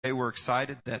We're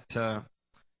excited that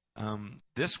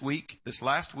this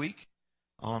last week,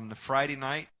 on the Friday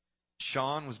night,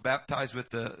 Sean was baptized with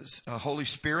the Holy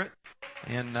Spirit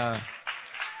in the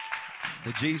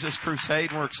Jesus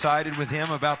Crusade. We're excited with him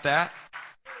about that.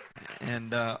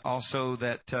 And also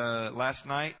that last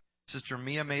night, Sister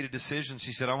Mia made a decision.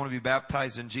 She said, I want to be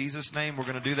baptized in Jesus' name. We're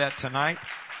going to do that tonight.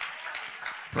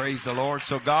 Praise the Lord.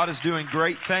 So God is doing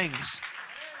great things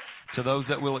to those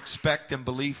that will expect and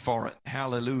believe for it.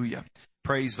 Hallelujah.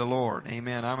 Praise the Lord.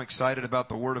 Amen. I'm excited about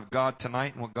the Word of God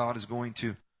tonight and what God is going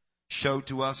to show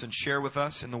to us and share with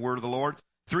us in the Word of the Lord.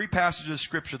 3 passages of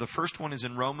Scripture. The first one is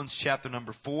in Romans chapter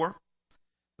number 4.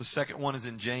 The second one is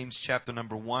in James chapter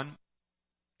number 1.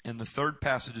 And the third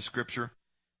passage of Scripture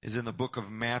is in the book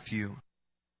of Matthew,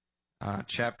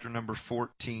 chapter number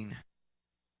 14.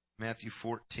 Matthew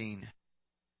 14.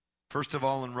 First of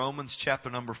all, in Romans chapter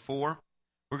number 4.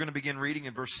 We're going to begin reading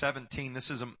in verse 17. This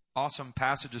is an awesome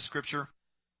passage of Scripture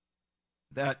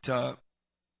that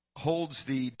holds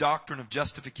the doctrine of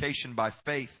justification by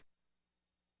faith.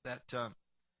 That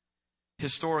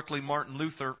historically Martin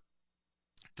Luther,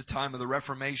 at the time of the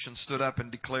Reformation, stood up and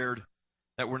declared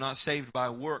that we're not saved by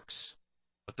works.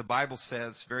 But the Bible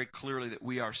says very clearly that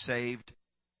we are saved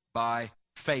by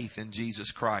faith in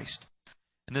Jesus Christ.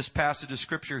 And this passage of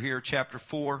Scripture here, chapter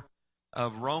 4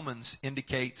 of Romans,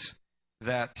 indicates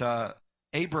that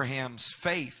Abraham's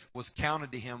faith was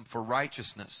counted to him for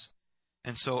righteousness.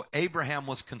 And so Abraham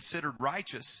was considered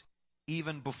righteous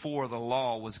even before the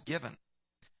law was given.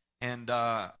 And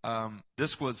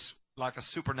this was like a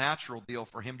supernatural deal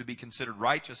for him to be considered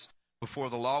righteous before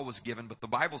the law was given. But the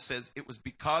Bible says it was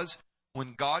because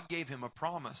when God gave him a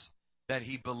promise that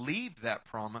he believed that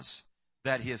promise,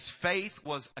 that his faith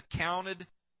was accounted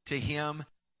to him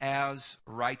as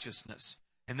righteousness.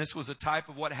 And this was a type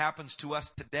of what happens to us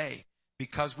today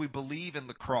because we believe in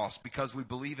the cross, because we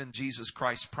believe in Jesus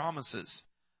Christ's promises.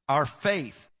 Our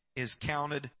faith is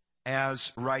counted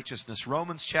as righteousness.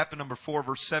 Romans chapter number 4,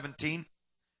 verse 17,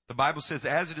 the Bible says,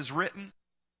 as it is written,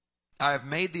 I have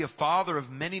made thee a father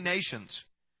of many nations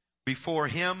before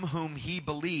him whom he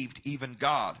believed, even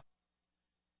God.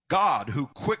 God who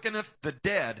quickeneth the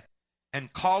dead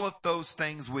and calleth those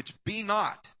things which be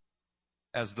not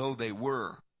as though they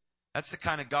were. That's the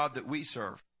kind of God that we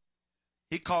serve.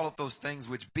 He calleth those things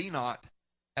which be not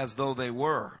as though they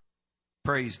were.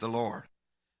 Praise the Lord.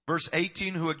 Verse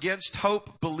 18, who against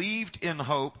hope believed in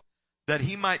hope, that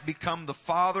he might become the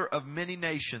father of many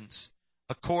nations,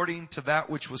 according to that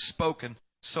which was spoken,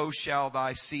 so shall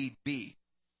thy seed be.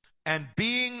 And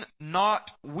being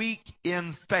not weak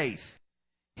in faith,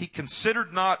 he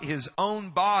considered not his own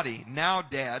body now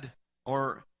dead,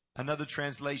 or another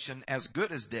translation, as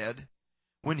good as dead,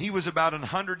 when he was about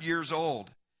 100 years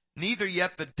old, neither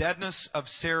yet the deadness of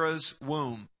Sarah's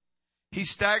womb. He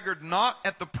staggered not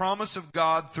at the promise of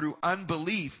God through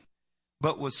unbelief,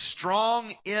 but was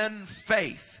strong in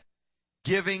faith,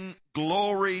 giving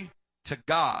glory to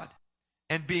God,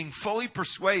 and being fully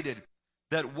persuaded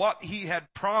that what he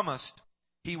had promised,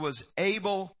 he was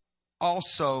able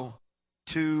also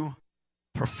to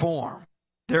perform.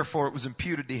 Therefore it was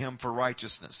imputed to him for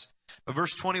righteousness. But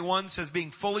verse 21 says,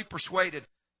 being fully persuaded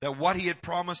that what he had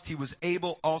promised, he was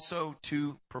able also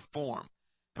to perform.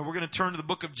 And we're going to turn to the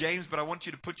book of James, but I want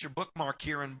you to put your bookmark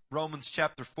here in Romans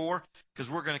chapter 4, because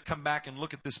we're going to come back and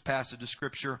look at this passage of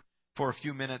Scripture for a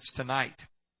few minutes tonight.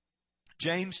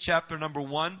 James chapter number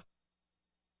 1,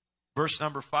 verse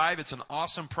number 5. It's an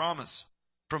awesome promise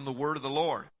from the word of the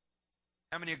Lord.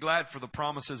 How many are glad for the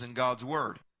promises in God's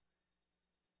word?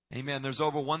 Amen. There's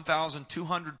over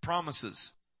 1,200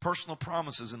 promises, personal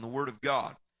promises in the Word of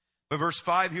God. But verse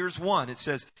 5, here's one. It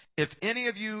says, if any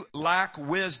of you lack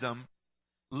wisdom,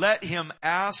 let him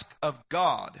ask of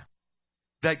God,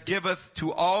 that giveth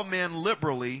to all men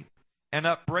liberally, and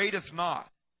upbraideth not,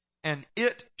 and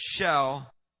it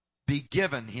shall be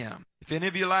given him. If any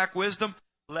of you lack wisdom,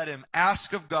 let him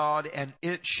ask of God, and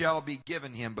it shall be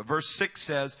given him. But verse 6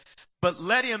 says, but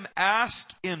let him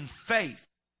ask in faith,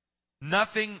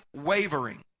 nothing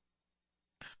wavering.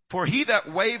 For he that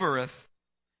wavereth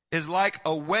is like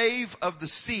a wave of the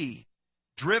sea,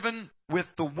 driven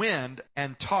with the wind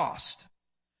and tossed.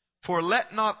 For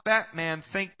let not that man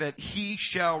think that he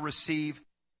shall receive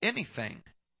anything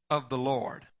of the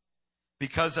Lord,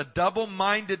 because a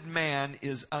double-minded man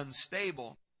is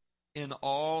unstable in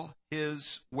all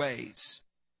his ways.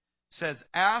 It says,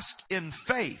 ask in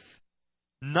faith,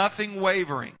 nothing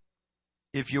wavering.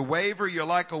 If you waver, you're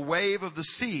like a wave of the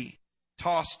sea,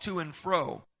 tossed to and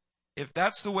fro. If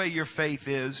that's the way your faith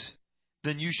is,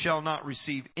 then you shall not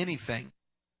receive anything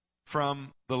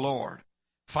from the Lord.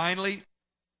 Finally,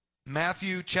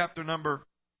 Matthew chapter number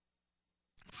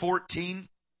 14.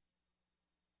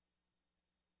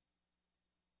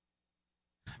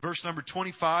 Verse number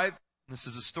 25. This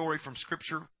is a story from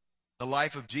Scripture, the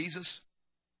life of Jesus.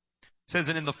 It says,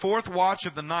 and in the fourth watch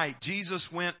of the night,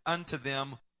 Jesus went unto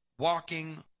them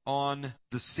walking on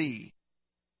the sea.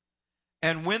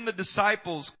 And when the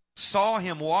disciples saw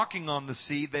him walking on the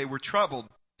sea, they were troubled,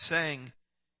 saying,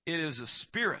 it is a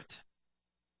spirit.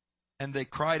 And they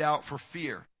cried out for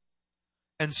fear.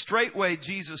 And straightway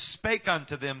Jesus spake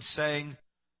unto them, saying,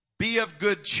 be of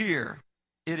good cheer,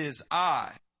 it is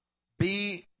I,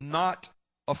 be not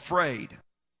afraid.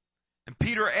 And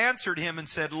Peter answered him and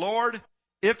said, Lord,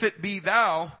 if it be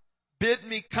thou, bid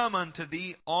me come unto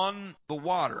thee on the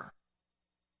water.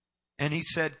 And he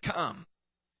said, come.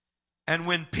 And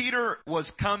when Peter was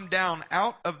come down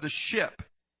out of the ship,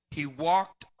 he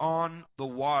walked on the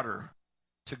water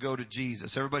to go to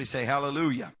Jesus. Everybody say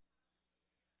hallelujah.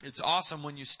 It's awesome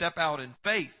when you step out in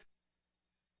faith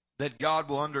that God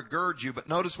will undergird you. But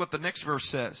notice what the next verse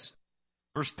says.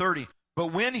 Verse 30. But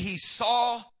when he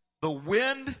saw the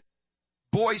wind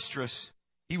boisterous,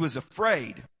 he was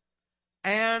afraid.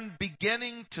 And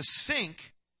beginning to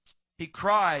sink, he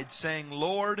cried, saying,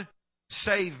 Lord,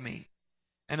 save me.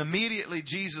 And immediately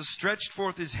Jesus stretched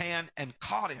forth his hand and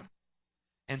caught him,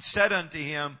 and said unto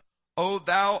him, O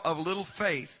thou of little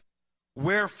faith,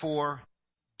 wherefore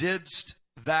didst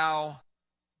thou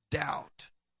doubt?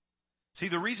 See,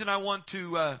 the reason I want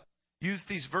to use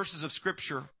these verses of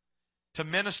Scripture to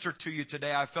minister to you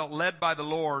today, I felt led by the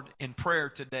Lord in prayer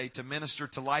today to minister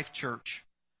to Life Church,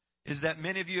 is that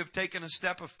many of you have taken a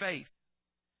step of faith.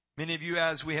 Many of you,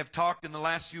 as we have talked in the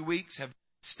last few weeks, have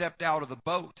stepped out of the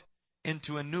boat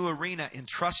into a new arena in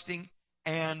trusting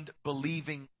and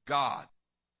believing God.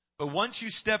 But once you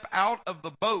step out of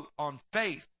the boat on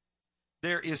faith,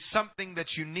 there is something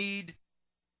that you need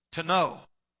to know.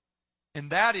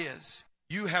 And that is,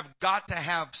 you have got to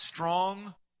have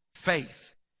strong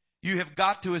faith. You have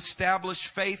got to establish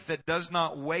faith that does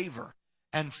not waver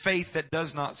and faith that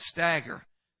does not stagger.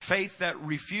 Faith that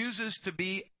refuses to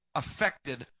be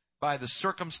affected by the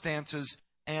circumstances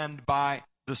and by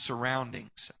the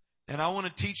surroundings. And I want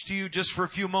to teach to you just for a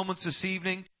few moments this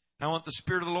evening. I want the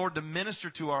Spirit of the Lord to minister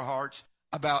to our hearts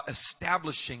about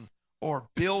establishing or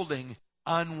building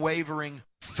unwavering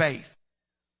faith.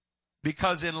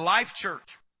 Because in Life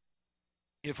Church,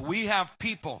 if we have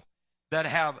people that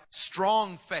have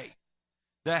strong faith,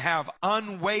 that have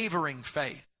unwavering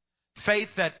faith,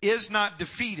 faith that is not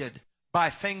defeated by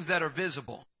things that are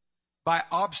visible, by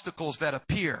obstacles that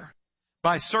appear,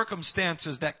 by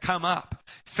circumstances that come up,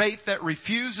 faith that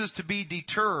refuses to be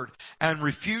deterred and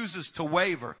refuses to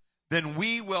waver, then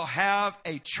we will have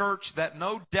a church that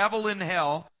no devil in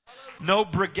hell, no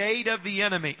brigade of the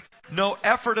enemy, no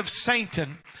effort of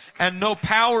Satan, and no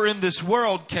power in this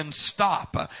world can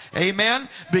stop. Amen?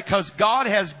 Because God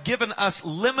has given us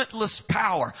limitless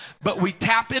power, but we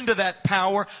tap into that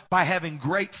power by having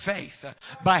great faith,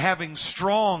 by having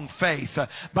strong faith,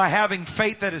 by having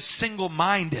faith that is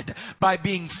single-minded, by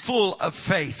being full of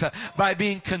faith, by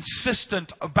being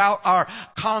consistent about our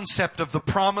concept of the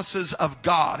promises of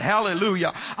God.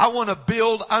 Hallelujah. I want to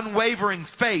build unwavering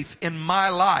faith in my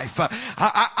life.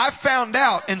 I found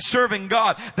out in serving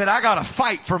God that I got to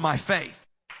fight for my faith.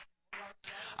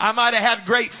 I might have had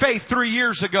great faith 3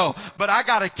 years ago, but I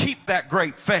got to keep that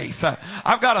great faith.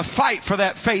 I've got to fight for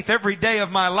that faith every day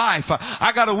of my life.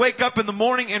 I got to wake up in the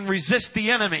morning and resist the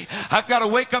enemy. I've got to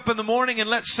wake up in the morning and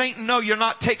let Satan know you're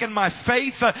not taking my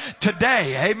faith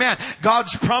today. Amen.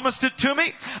 God's promised it to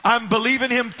me. I'm believing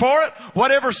Him for it.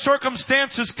 Whatever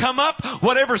circumstances come up,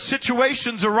 whatever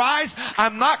situations arise,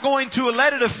 I'm not going to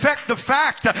let it affect the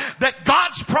fact that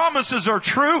God's promises are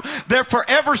true. They're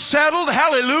forever settled.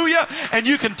 Hallelujah. And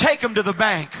you can take them to the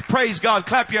bank. Praise God.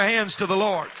 Clap your hands to the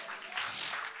Lord.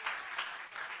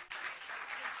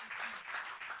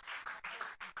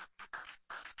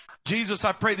 Jesus,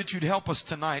 I pray that you'd help us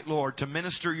tonight, Lord, to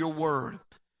minister your word,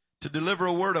 to deliver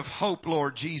a word of hope,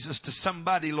 Lord Jesus, to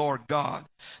somebody, Lord God,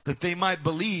 that they might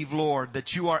believe, Lord,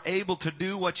 that you are able to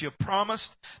do what you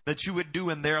promised that you would do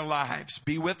in their lives.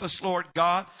 Be with us, Lord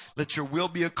God. Let your will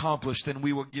be accomplished, and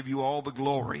we will give you all the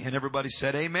glory. And everybody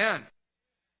said amen.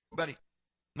 Everybody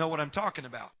know what I'm talking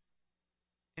about?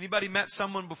 Anybody met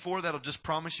someone before that'll just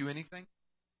promise you anything?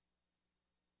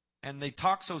 And they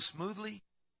talk so smoothly,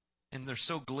 and they're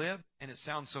so glib, and it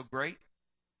sounds so great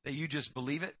that you just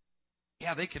believe it?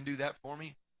 Yeah, they can do that for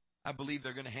me. I believe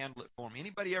they're going to handle it for me.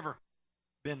 Anybody ever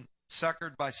been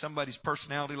suckered by somebody's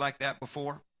personality like that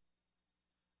before?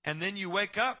 And then you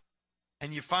wake up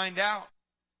and you find out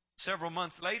several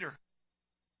months later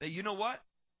that, you know what?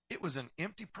 It was an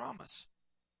empty promise.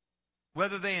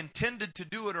 whether they intended to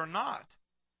do it or not,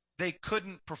 they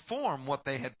couldn't perform what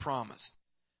they had promised.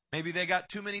 Maybe they got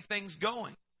too many things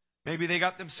going. Maybe they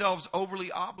got themselves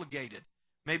overly obligated.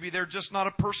 Maybe they're just not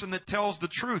a person that tells the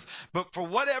truth. But for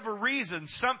whatever reason,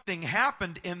 something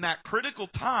happened in that critical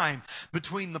time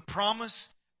between the promise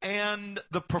and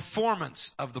the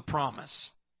performance of the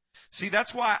promise. See,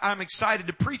 that's why I'm excited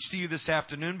to preach to you this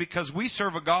afternoon, because we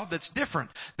serve a God that's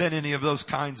different than any of those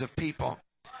kinds of people.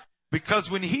 Because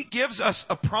when He gives us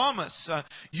a promise,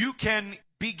 you can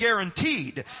be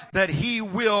guaranteed that He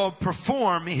will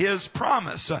perform His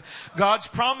promise. God's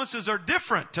promises are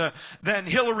different than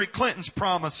Hillary Clinton's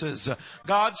promises.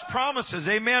 God's promises,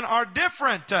 amen, are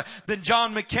different than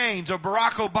John McCain's or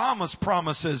Barack Obama's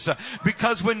promises.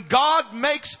 Because when God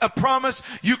makes a promise,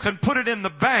 you can put it in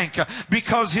the bank,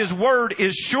 because His word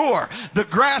is sure. The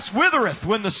grass withereth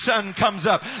when the sun comes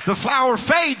up. The flower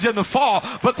fades in the fall,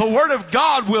 but the word of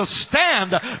God will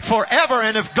stand forever.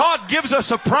 And if God gives us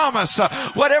a promise,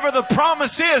 whatever the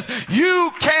promise is,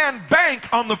 you can bank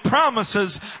on the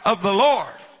promises of the Lord.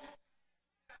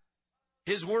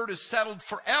 His word is settled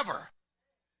forever.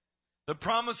 The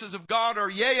promises of God are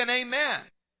yea and amen.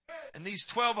 And these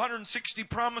 1,260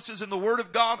 promises in the word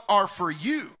of God are for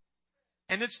you.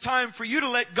 And it's time for you to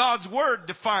let God's word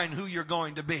define who you're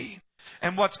going to be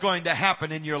and what's going to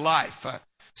happen in your life.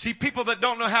 See, people that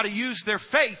don't know how to use their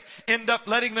faith end up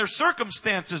letting their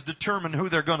circumstances determine who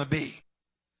they're going to be.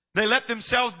 They let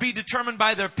themselves be determined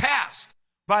by their past,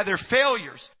 by their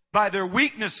failures, by their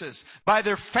weaknesses, by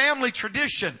their family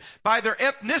tradition, by their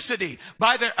ethnicity,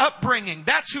 by their upbringing.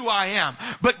 That's who I am.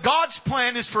 But God's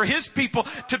plan is for His people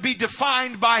to be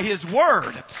defined by His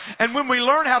word. And when we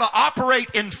learn how to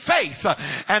operate in faith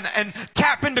and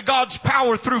tap into God's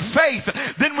power through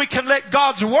faith, then we can let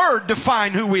God's word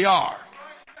define who we are.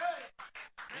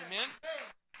 Amen.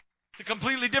 It's a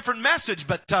completely different message,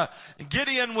 but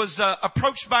Gideon was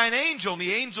approached by an angel, and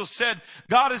the angel said,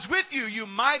 God is with you, you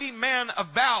mighty man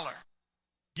of valor.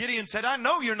 Gideon said, I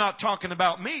know you're not talking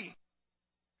about me,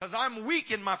 because I'm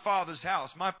weak in my father's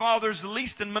house. My father's the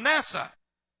least in Manasseh.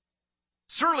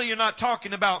 Surely you're not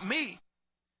talking about me.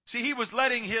 See, he was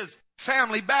letting his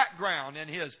family background and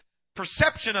his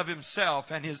perception of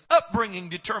himself and his upbringing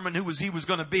determine who he was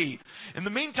going to be. In the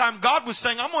meantime, God was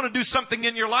saying, I want to do something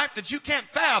in your life that you can't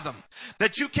fathom,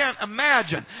 that you can't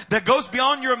imagine, that goes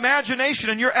beyond your imagination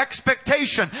and your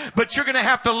expectation. But you're going to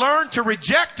have to learn to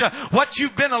reject what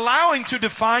you've been allowing to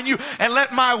define you and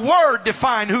let my word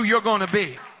define who you're going to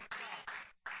be.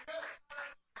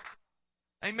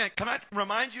 Amen. Can I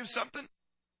remind you of something?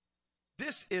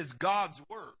 This is God's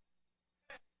word.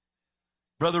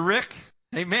 Brother Rick,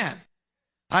 amen.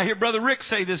 I hear Brother Rick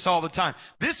say this all the time.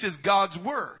 This is God's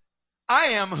word. I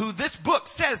am who this book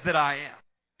says that I am.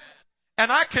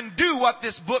 And I can do what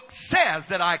this book says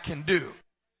that I can do.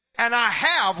 And I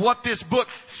have what this book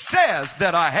says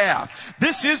that I have.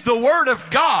 This is the word of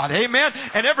God. Amen.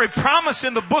 And every promise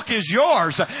in the book is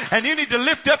yours. And you need to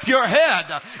lift up your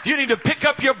head. You need to pick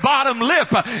up your bottom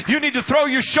lip. You need to throw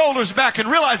your shoulders back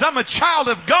and realize I'm a child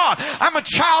of God. I'm a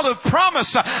child of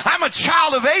promise. I'm a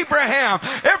child of Abraham.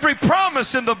 Every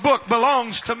promise in the book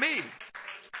belongs to me.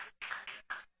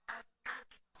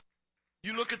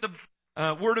 You look at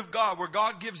the word of God where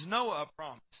God gives Noah a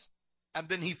promise and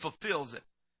then He fulfills it.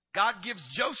 God gives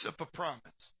Joseph a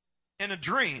promise in a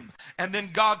dream, and then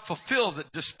God fulfills it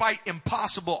despite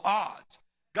impossible odds.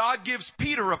 God gives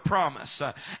Peter a promise,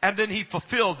 and then He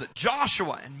fulfills it.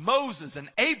 Joshua and Moses and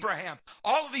Abraham,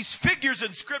 all of these figures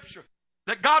in Scripture,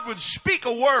 that God would speak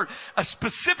a word, a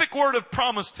specific word of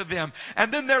promise to them.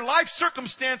 And then their life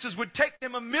circumstances would take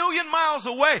them 1,000,000 miles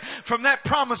away from that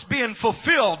promise being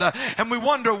fulfilled. And we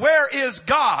wonder, where is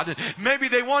God? Maybe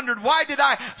they wondered, why did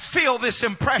I feel this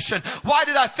impression? Why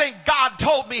did I think God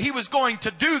told me He was going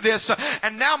to do this?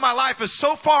 And now my life is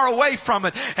so far away from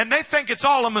it. And they think it's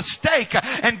all a mistake.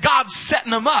 And God's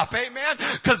setting them up. Amen?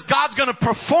 Because God's going to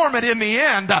perform it in the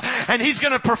end. And He's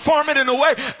going to perform it in a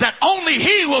way that only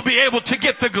He will be able to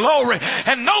get the glory,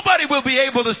 and nobody will be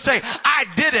able to say, I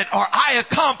did it or I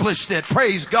accomplished it.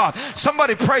 Praise God.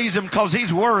 Somebody praise Him because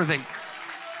He's worthy.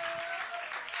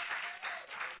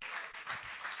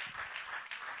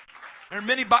 There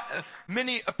are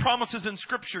many promises in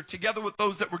Scripture, together with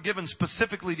those that were given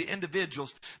specifically to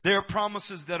individuals. There are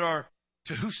promises that are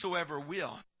to whosoever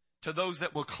will, to those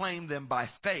that will claim them by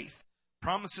faith.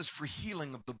 Promises for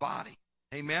healing of the body.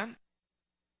 Amen.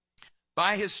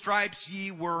 By His stripes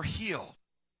ye were healed.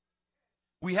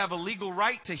 We have a legal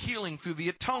right to healing through the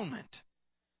atonement.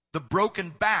 The broken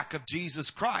back of Jesus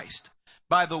Christ.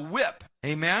 By the whip.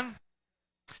 Amen.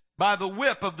 by the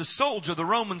whip of the soldier, the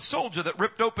Roman soldier that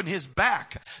ripped open his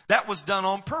back. That was done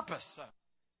on purpose.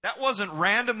 That wasn't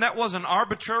random. That wasn't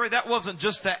arbitrary. That wasn't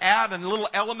just to add a little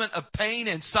element of pain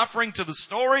and suffering to the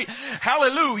story.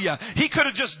 Hallelujah. He could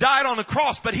have just died on the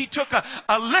cross, but he took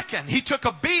a licking. He took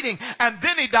a beating, and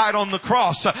then he died on the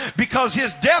cross because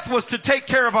his death was to take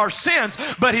care of our sins,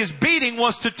 but his beating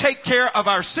was to take care of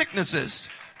our sicknesses.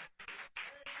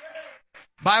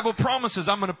 Bible promises,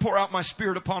 I'm going to pour out my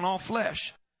Spirit upon all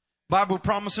flesh. Bible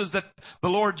promises that the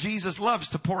Lord Jesus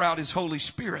loves to pour out His Holy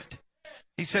Spirit.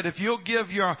 He said, if you'll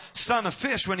give your son a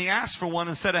fish when he asks for one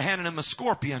instead of handing him a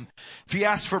scorpion, if he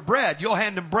asks for bread, you'll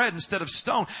hand him bread instead of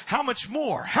stone. How much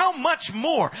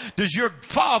more does your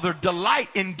Father delight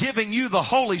in giving you the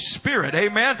Holy Spirit?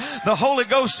 Amen. The Holy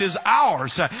Ghost is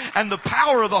ours, and the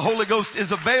power of the Holy Ghost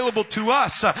is available to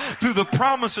us through the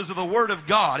promises of the Word of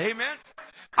God. Amen.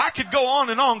 I could go on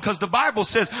and on because the Bible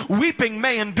says weeping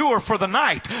may endure for the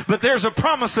night, but there's a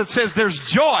promise that says there's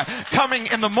joy coming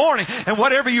in the morning. And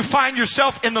whatever you find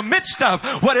yourself in the midst of,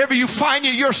 whatever you find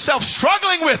yourself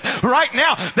struggling with right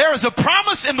now, there is a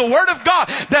promise in the Word of God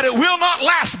that it will not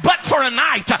last but for a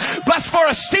night, but for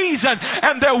a season,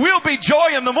 and there will be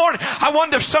joy in the morning. I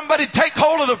wonder if somebody take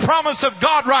hold of the promise of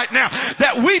God right now,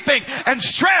 that weeping and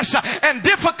stress and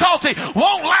difficulty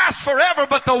won't last forever,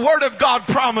 but the Word of God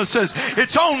promises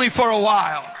it's only for a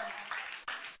while.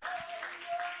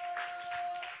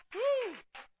 Woo.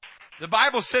 The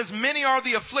Bible says many are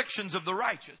the afflictions of the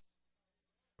righteous.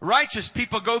 Righteous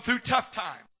people go through tough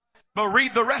times. But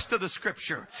read the rest of the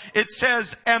scripture. It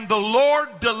says, and the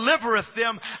Lord delivereth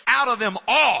them out of them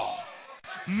all.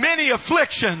 Many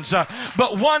afflictions, but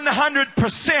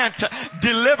 100%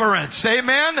 deliverance.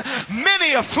 Amen.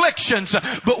 Many afflictions,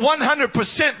 but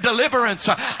 100% deliverance.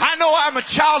 I know I'm a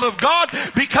child of God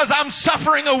because I'm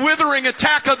suffering a withering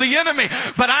attack of the enemy.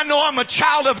 But I know I'm a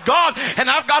child of God, and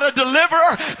I've got a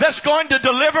deliverer that's going to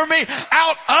deliver me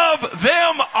out of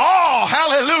them all.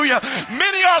 Hallelujah.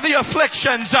 Many are the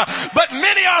afflictions, but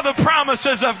many are the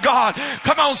promises of God.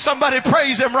 Come on, somebody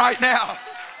praise Him right now.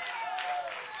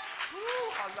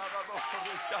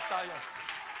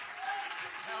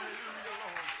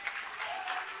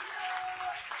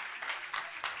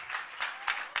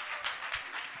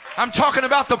 I'm talking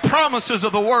about the promises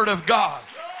of the Word of God.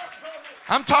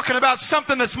 I'm talking about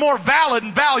something that's more valid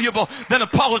and valuable than a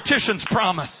politician's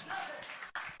promise.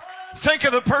 Think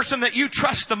of the person that you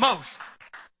trust the most.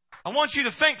 I want you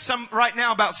to think right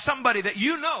now about somebody that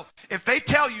you know. If they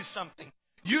tell you something,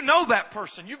 you know that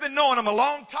person. You've been knowing them a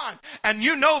long time, and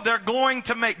you know they're going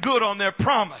to make good on their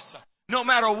promise. No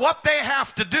matter what they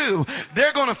have to do,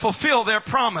 they're going to fulfill their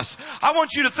promise. I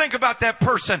want you to think about that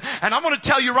person. And I'm going to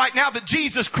tell you right now that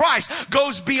Jesus Christ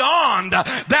goes beyond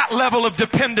that level of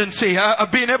dependency,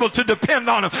 of being able to depend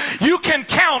on Him. You can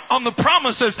count on the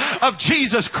promises of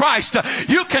Jesus Christ.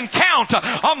 You can count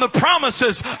on the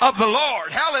promises of the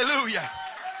Lord. Hallelujah.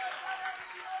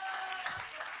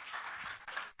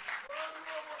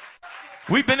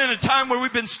 We've been in a time where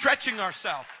we've been stretching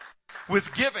ourselves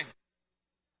with giving.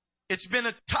 It's been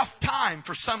a tough time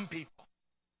for some people.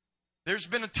 There's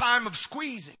been a time of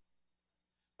squeezing.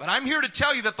 But I'm here to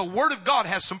tell you that the Word of God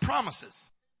has some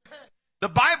promises. The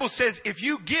Bible says if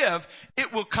you give,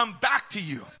 it will come back to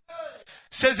you. It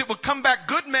says it will come back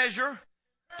good measure,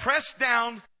 pressed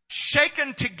down,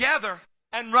 shaken together,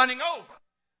 and running over.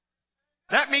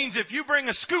 That means if you bring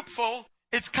a scoopful,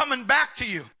 it's coming back to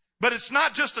you. But it's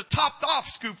not just a topped off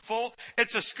scoopful.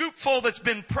 It's a scoopful that's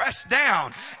been pressed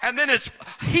down. And then it's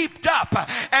heaped up.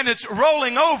 And it's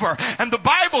rolling over. And the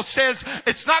Bible says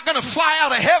it's not going to fly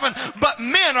out of heaven, but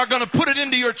men are going to put it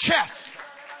into your chest.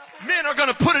 Men are going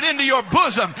to put it into your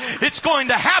bosom. It's going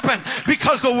to happen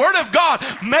because the Word of God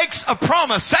makes a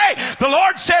promise. Say, the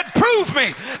Lord said, prove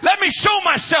me. Let me show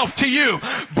myself to you.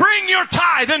 Bring your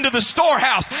tithe into the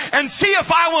storehouse and see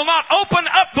if I will not open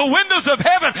up the windows of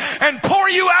heaven and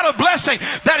pour you out a blessing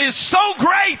that is so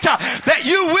great that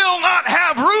you will not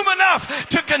have room enough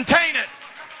to contain it.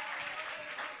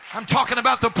 I'm talking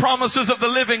about the promises of the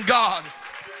living God.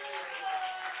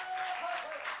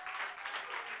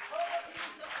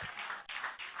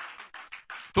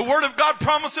 The Word of God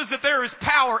promises that there is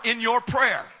power in your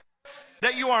prayer.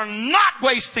 That you are not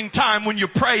wasting time when you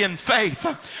pray in faith.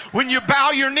 When you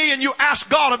bow your knee and you ask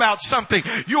God about something,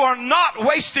 you are not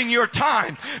wasting your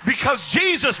time. Because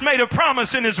Jesus made a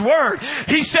promise in His Word.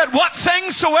 He said, what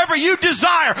things soever you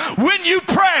desire when you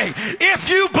pray, if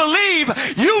you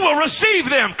believe, you will receive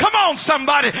them. Come on,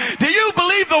 somebody. Do you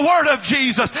believe the Word of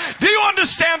Jesus? Do you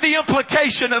understand the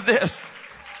implication of this?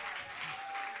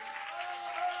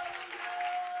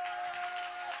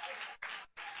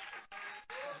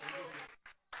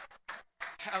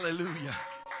 Hallelujah.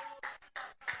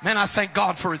 Man, I thank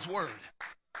God for His Word.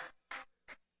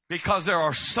 Because there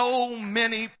are so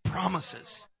many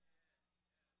promises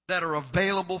that are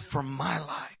available for my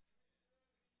life.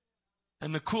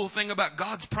 And the cool thing about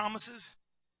God's promises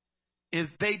is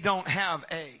they don't have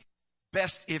a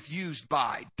best if used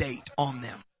by date on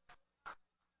them.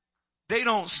 They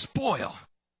don't spoil.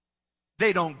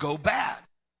 They don't go bad.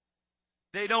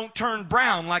 They don't turn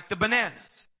brown like the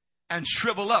bananas and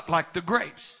shrivel up like the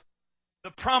grapes.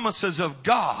 The promises of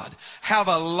God have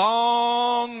a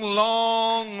long,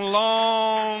 long,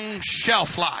 long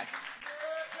shelf life.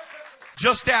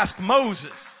 Just ask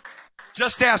Moses.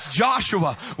 Just ask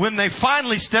Joshua when they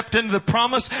finally stepped into the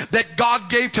promise that God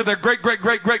gave to their great,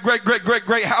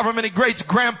 however many greats,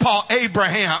 grandpa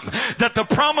Abraham. That the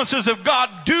promises of God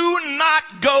do not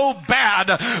go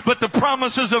bad, but the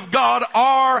promises of God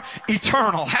are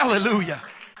eternal. Hallelujah.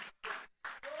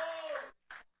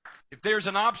 If there's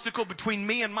an obstacle between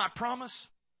me and my promise,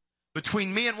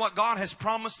 between me and what God has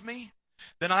promised me,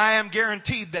 then I am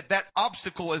guaranteed that that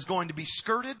obstacle is going to be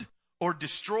skirted or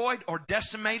destroyed or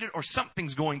decimated, or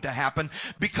something's going to happen,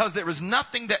 because there is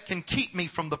nothing that can keep me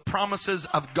from the promises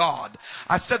of God.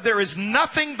 I said there is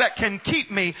nothing that can keep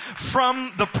me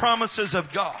from the promises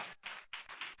of God.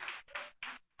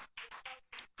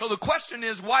 So the question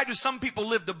is, why do some people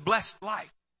live a blessed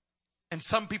life and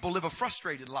some people live a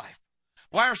frustrated life?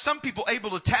 Why are some people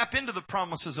able to tap into the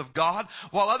promises of God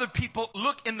while other people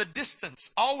look in the distance,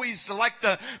 always like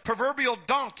the proverbial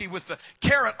donkey with the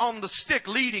carrot on the stick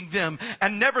leading them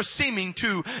and never seeming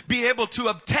to be able to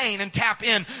obtain and tap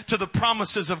in to the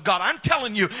promises of God? I'm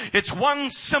telling you, it's one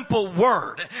simple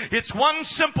word. It's one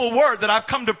simple word that I've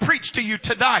come to preach to you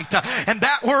tonight. And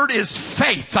that word is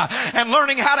faith. And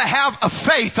learning how to have a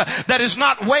faith that is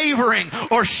not wavering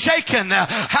or shaken,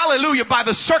 hallelujah, by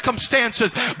the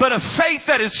circumstances, but a faith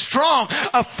that is strong,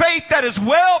 a faith that is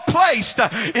well placed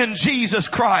in Jesus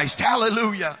Christ.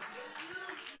 Hallelujah.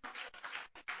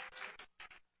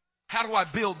 How do I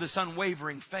build this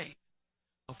unwavering faith?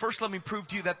 Well, first let me prove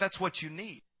to you that that's what you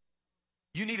need.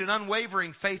 You need an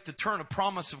unwavering faith to turn a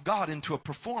promise of God into a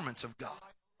performance of God.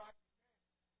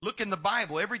 Look in the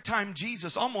Bible,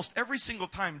 almost every single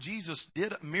time Jesus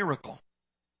did a miracle,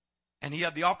 and He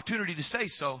had the opportunity to say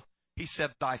so, He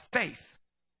said, "Thy faith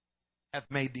hath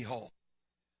made thee whole.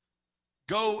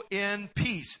 Go in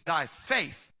peace. Thy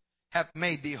faith hath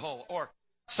made thee whole." Or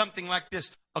something like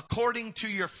this: "According to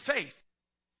your faith,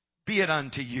 be it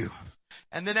unto you."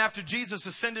 And then after Jesus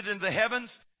ascended into the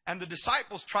heavens and the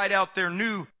disciples tried out their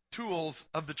new tools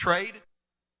of the trade,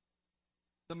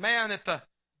 the man at the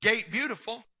gate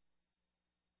beautiful,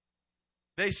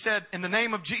 they said, "In the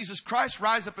name of Jesus Christ,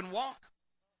 rise up and walk."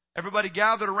 Everybody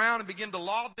gathered around and began to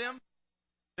laud them.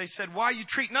 They said, "Why are you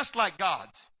treating us like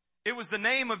gods?" It was the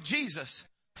name of Jesus,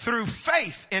 through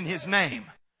faith in His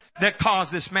name, that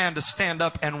caused this man to stand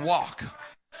up and walk.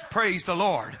 Praise the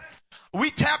Lord. We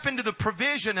tap into the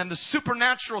provision and the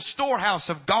supernatural storehouse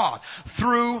of God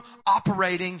through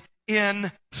operating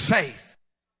in faith.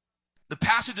 The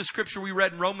passage of Scripture we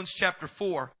read in Romans chapter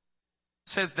 4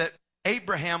 says that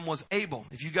Abraham was able,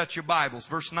 if you got your Bibles,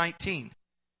 verse 19,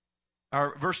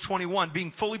 or verse 21,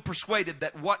 being fully persuaded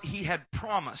that what he had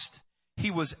promised, he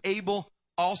was able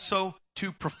also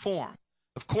to perform.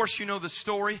 Of course, you know the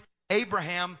story.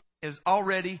 Abraham is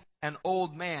already an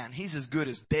old man. He's as good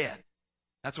as dead.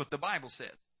 That's what the Bible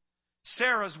says.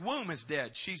 Sarah's womb is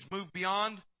dead. She's moved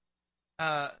beyond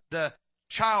the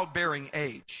childbearing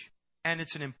age, and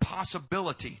it's an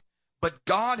impossibility. But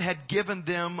God had given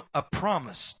them a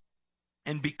promise.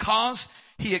 And because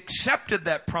he accepted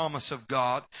that promise of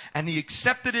God, and he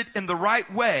accepted it in the right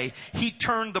way, he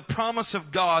turned the promise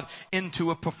of God into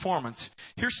a performance.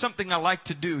 Here's something I like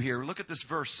to do here. Look at this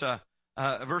verse,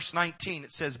 verse 19.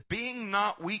 It says, "Being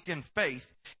not weak in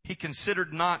faith, he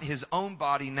considered not his own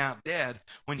body now dead,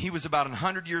 when he was about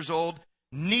 100 years old,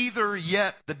 neither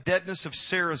yet the deadness of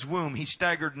Sarah's womb. He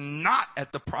staggered not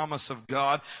at the promise of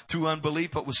God through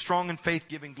unbelief, but was strong in faith,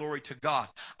 giving glory to God."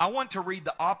 I want to read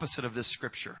the opposite of this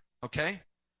scripture, okay?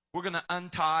 We're going to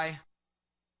untie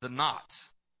the knots.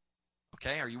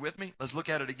 Okay, are you with me? Let's look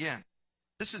at it again.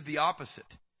 This is the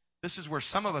opposite. This is where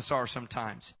some of us are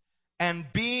sometimes.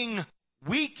 "And being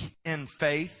weak in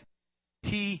faith,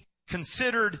 he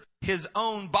considered his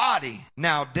own body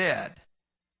now dead,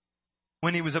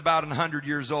 when he was about 100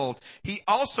 years old. He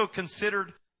also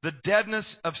considered the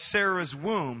deadness of Sarah's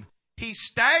womb. He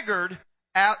staggered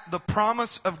at the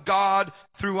promise of God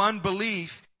through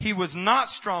unbelief. He was not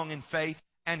strong in faith,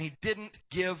 and he didn't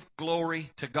give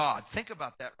glory to God." Think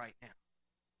about that right now.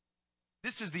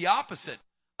 This is the opposite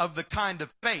of the kind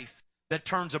of faith that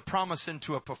turns a promise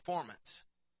into a performance.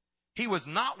 He was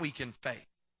not weak in faith.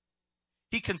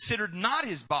 He considered not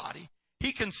his body.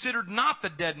 He considered not the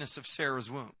deadness of Sarah's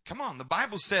womb. Come on, the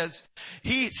Bible says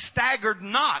he staggered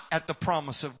not at the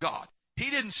promise of God. He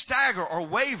didn't stagger or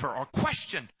waver or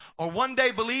question or one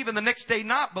day believe and the next day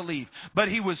not believe. But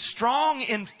he was strong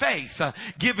in faith,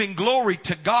 giving glory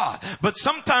to God. But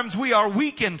sometimes we are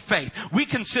weak in faith. We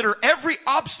consider every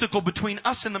obstacle between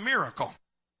us and the miracle.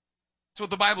 That's what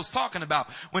the Bible's talking about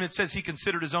when it says he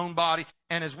considered his own body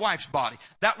and his wife's body.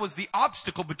 That was the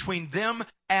obstacle between them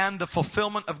and the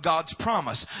fulfillment of God's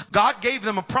promise. God gave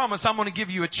them a promise, I'm going to give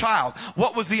you a child.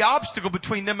 What was the obstacle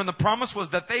between them and the promise was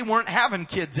that they weren't having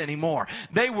kids anymore.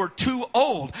 They were too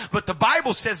old. But the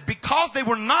Bible says because they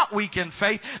were not weak in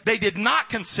faith, they did not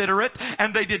consider it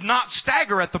and they did not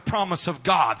stagger at the promise of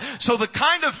God. So the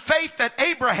kind of faith that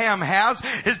Abraham has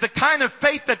is the kind of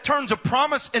faith that turns a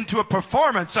promise into a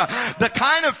performance. The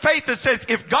kind of faith that says,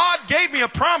 if God gave me a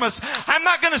promise, I'm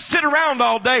not going to sit around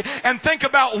all day and think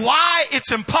about why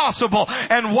it's impossible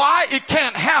and why it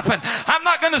can't happen. I'm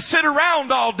not going to sit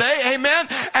around all day, amen,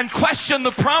 and question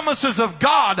the promises of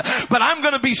God. But I'm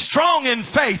going to be strong in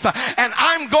faith and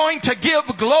I'm going to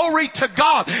give glory to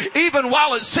God. Even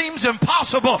while it seems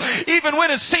impossible, even when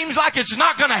it seems like it's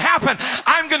not going to happen,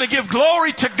 I'm going to give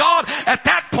glory to God at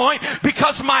that point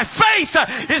because my faith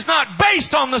is not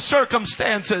based on the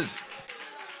circumstances.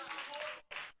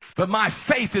 But my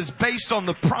faith is based on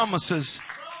the promises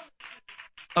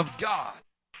of God.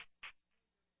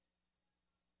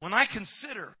 When I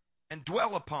consider and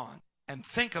dwell upon and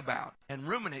think about and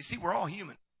ruminate, see, we're all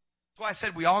human. That's why I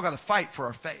said we all got to fight for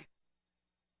our faith.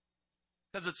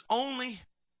 Because it's only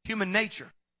human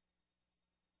nature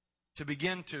to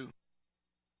begin to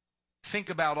think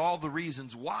about all the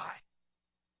reasons why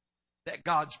that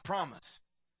God's promise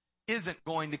isn't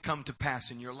going to come to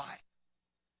pass in your life.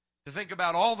 To think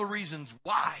about all the reasons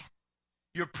why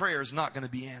your prayer is not going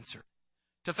to be answered.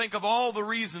 To think of all the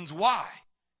reasons why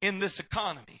in this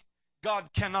economy God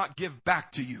cannot give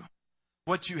back to you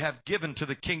what you have given to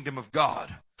the kingdom of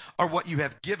God or what you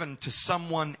have given to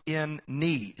someone in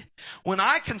need. When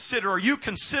I consider or you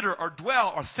consider or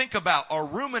dwell or think about or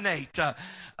ruminate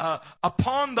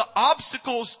upon the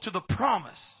obstacles to the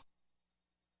promise,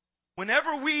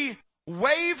 whenever we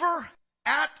waver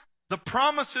at the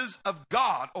promises of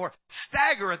God or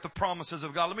stagger at the promises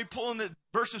of God. Let me pull in the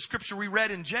verse of scripture we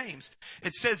read in James.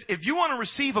 It says, if you want to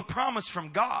receive a promise from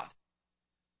God,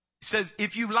 it says,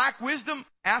 if you lack wisdom,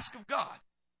 ask of God.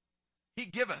 He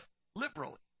giveth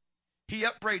liberally. He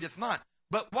upbraideth not.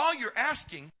 But while you're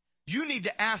asking, you need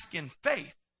to ask in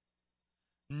faith,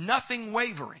 nothing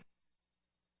wavering.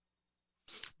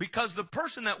 Because the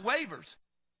person that wavers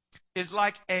is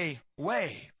like a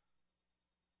wave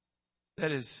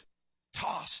that is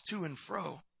tossed to and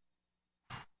fro.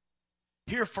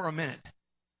 Here for a minute.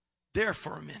 There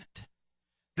for a minute.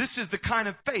 This is the kind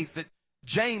of faith that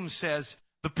James says,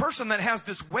 the person that has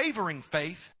this wavering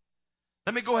faith,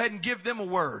 let me go ahead and give them a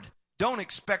word. Don't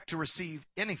expect to receive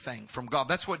anything from God.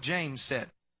 That's what James said.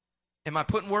 Am I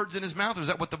putting words in his mouth or is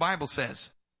that what the Bible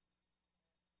says?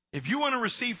 If you want to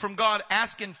receive from God,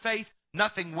 ask in faith,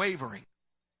 nothing wavering.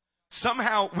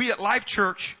 Somehow we at Life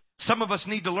Church, some of us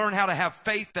need to learn how to have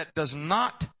faith that is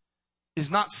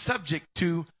not subject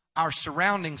to our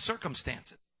surrounding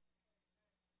circumstances.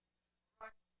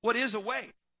 What is a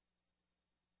wave?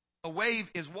 A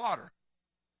wave is water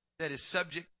that is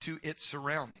subject to its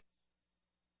surroundings.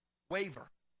 Waver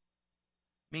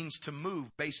means to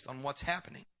move based on what's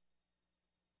happening,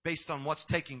 based on what's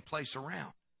taking place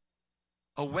around.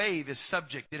 A wave is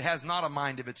subject. It has not a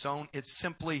mind of its own. It's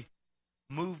simply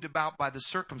moved about by the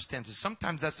circumstances.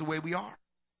 Sometimes that's the way we are.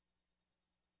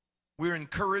 We're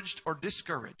encouraged or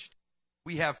discouraged.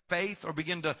 We have faith or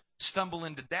begin to stumble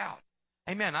into doubt.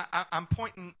 Amen. I'm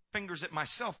pointing fingers at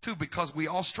myself too because we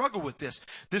all struggle with this.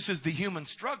 This is the human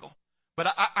struggle.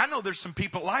 But I know there's some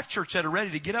people at Life Church that are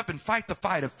ready to get up and fight the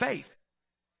fight of faith.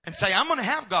 And say, I'm going to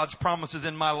have God's promises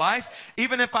in my life,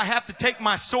 even if I have to take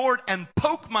my sword and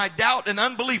poke my doubt and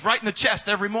unbelief right in the chest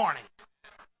every morning.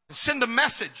 And send a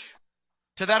message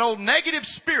to that old negative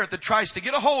spirit that tries to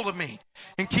get a hold of me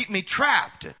and keep me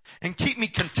trapped and keep me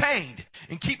contained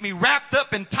and keep me wrapped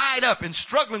up and tied up and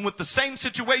struggling with the same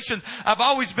situations I've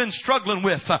always been struggling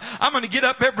with. I'm going to get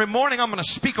up every morning. I'm going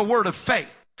to speak a word of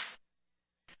faith.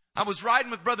 I was riding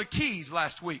with Brother Keys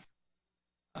last week.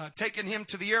 Taking him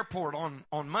to the airport on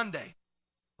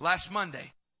last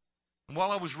Monday. And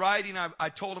while I was riding, I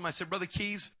told him, I said, Brother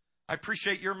Keys, I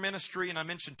appreciate your ministry. And I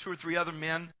mentioned 2 or 3 other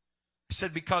men. I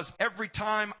said, because every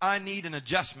time I need an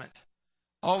adjustment,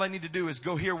 all I need to do is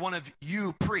go hear one of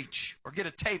you preach or get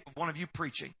a tape of one of you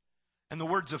preaching. And the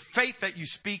words of faith that you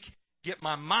speak get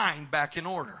my mind back in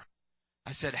order.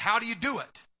 I said, how do you do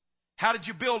it? How did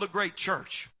you build a great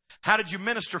church? How did you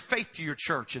minister faith to your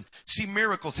church and see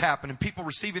miracles happen and people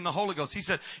receiving the Holy Ghost? He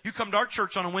said, you come to our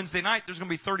church on a Wednesday night, there's going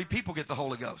to be 30 people get the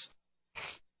Holy Ghost.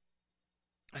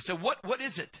 I said, what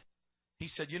is it? He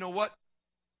said, you know what,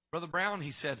 Brother Brown?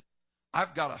 He said,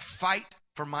 I've got to fight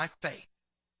for my faith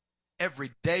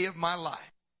every day of my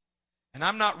life. And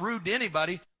I'm not rude to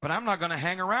anybody, but I'm not going to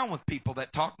hang around with people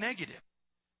that talk negative,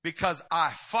 because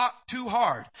I fought too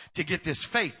hard to get this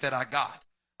faith that I got.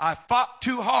 I fought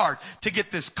too hard to get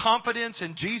this confidence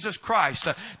in Jesus Christ.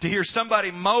 To hear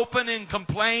somebody moping and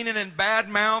complaining and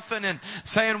bad-mouthing and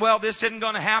saying, well, this isn't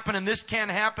going to happen and this can't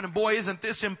happen and boy, isn't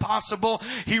this impossible?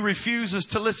 He refuses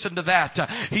to listen to that.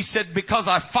 He said, because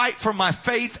I fight for my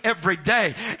faith every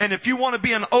day. And if you want to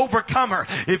be an overcomer,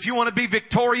 if you want to be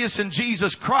victorious in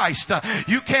Jesus Christ,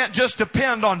 you can't just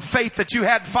depend on faith that you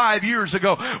had 5 years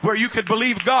ago, where you could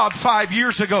believe God 5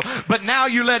 years ago, but now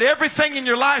you let everything in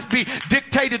your life be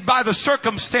dictated by the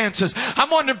circumstances. I'm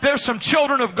wondering if there's some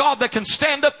children of God that can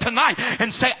stand up tonight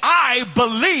and say, I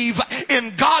believe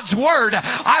in God's word.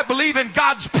 I believe in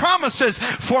God's promises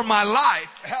for my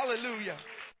life. Hallelujah.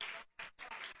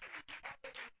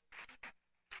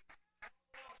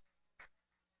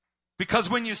 Because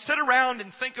when you sit around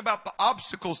and think about the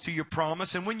obstacles to your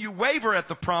promise, and when you waver at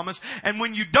the promise, and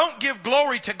when you don't give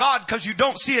glory to God because you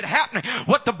don't see it happening,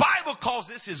 what the Bible calls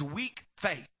this is weak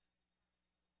faith.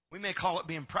 We may call it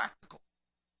being practical,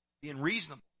 being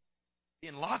reasonable,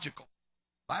 being logical.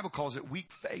 The Bible calls it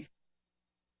weak faith.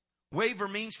 Waver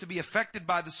means to be affected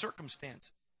by the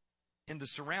circumstances and the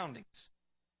surroundings.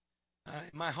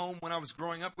 In my home, when I was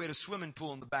growing up, we had a swimming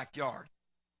pool in the backyard.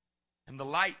 And the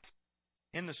light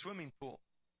in the swimming pool,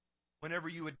 whenever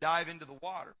you would dive into the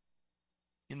water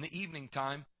in the evening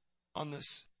time, on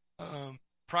this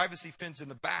privacy fence in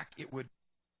the back, it would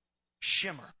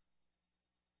shimmer.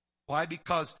 Why?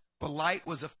 Because the light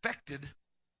was affected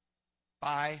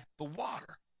by the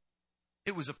water.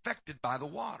 It was affected by the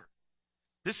water.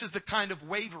 This is the kind of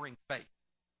wavering faith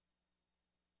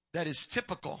that is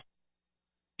typical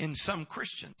in some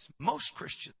Christians, most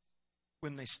Christians,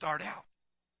 when they start out.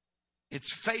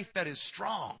 It's faith that is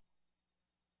strong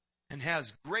and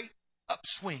has great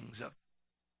upswings of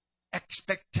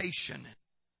expectation.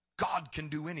 God can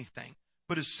do anything.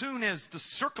 But as soon as the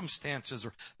circumstances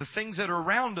or the things that are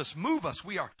around us move us,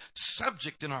 we are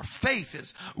subject, and our faith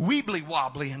is weebly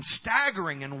wobbly and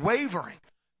staggering and wavering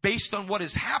based on what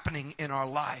is happening in our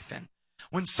life. And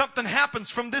when something happens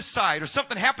from this side, or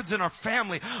something happens in our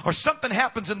family, or something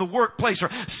happens in the workplace, or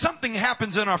something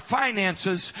happens in our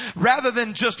finances, rather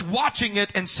than just watching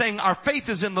it and saying our faith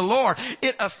is in the Lord,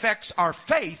 it affects our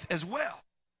faith as well.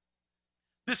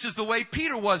 This is the way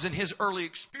Peter was in his early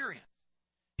experience.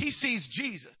 He sees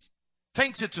Jesus,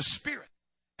 thinks it's a spirit,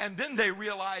 and then they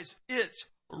realize it's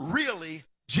really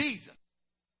Jesus.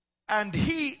 And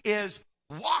he is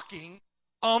walking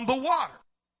on the water.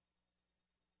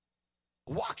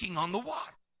 Walking on the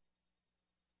water.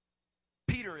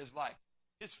 Peter is like,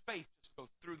 his faith just goes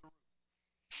through the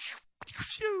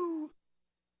roof.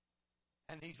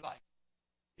 And he's like,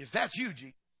 if that's you,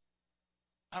 Jesus,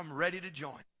 I'm ready to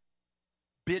join.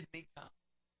 Bid me come.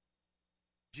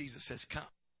 Jesus says, come.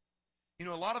 You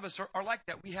know, a lot of us are like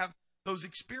that. We have those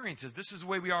experiences. This is the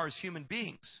way we are as human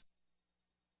beings.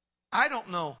 I don't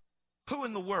know who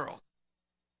in the world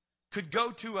could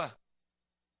go to a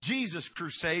Jesus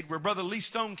crusade where Brother Lee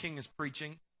Stoneking is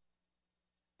preaching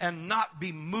and not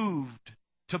be moved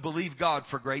to believe God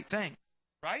for great things.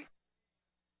 Right?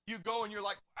 You go and you're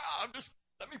like, wow,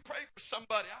 let me pray for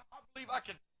somebody. I believe I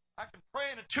can pray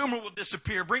and a tumor will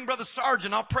disappear. Bring Brother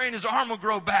Sargent. I'll pray and his arm will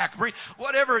grow back. Bring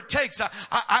whatever it takes.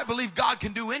 I believe God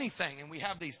can do anything. And we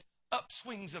have these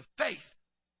upswings of faith.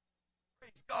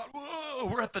 Praise God. Whoa,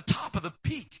 we're at the top of the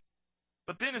peak.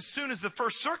 But then as soon as the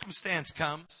first circumstance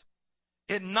comes,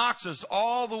 it knocks us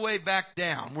all the way back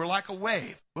down. We're like a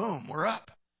wave. Boom, we're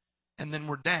up. And then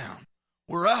we're down.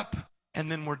 We're up.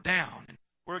 And then we're down. And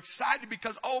we're excited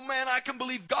because, oh man, I can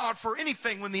believe God for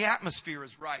anything when the atmosphere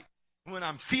is right. When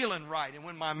I'm feeling right, and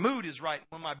when my mood is right,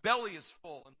 when my belly is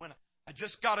full, and when I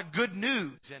just got a good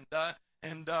news,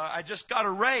 and I just got a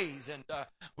raise, and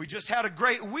we just had a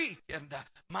great week, and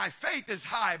my faith is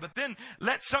high. But then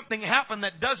let something happen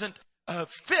that doesn't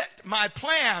fit my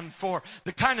plan for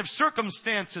the kind of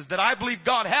circumstances that I believe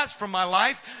God has for my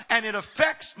life, and it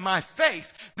affects my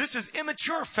faith. This is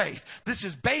immature faith. This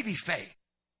is baby faith.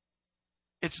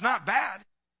 It's not bad.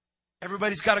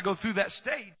 Everybody's got to go through that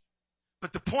stage.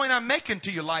 But the point I'm making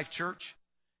to you, Life Church,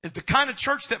 is the kind of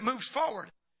church that moves forward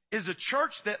is a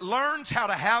church that learns how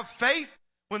to have faith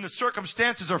when the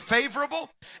circumstances are favorable,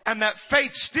 and that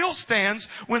faith still stands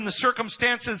when the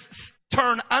circumstances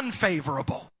turn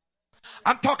unfavorable.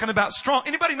 I'm talking about strong.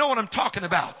 Anybody know what I'm talking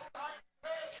about?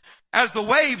 As the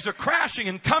waves are crashing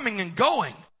and coming and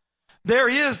going, there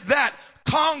is that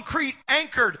concrete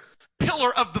anchored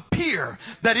pillar of the pier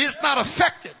that is not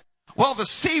affected. While the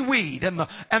seaweed and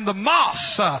the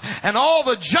moss and all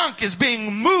the junk is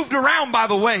being moved around by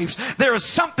the waves, there is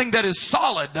something that is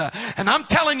solid. And I'm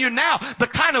telling you now, the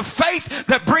kind of faith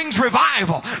that brings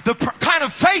revival, the kind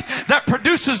of faith that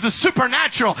produces the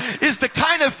supernatural, is the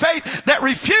kind of faith that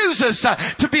refuses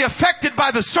to be affected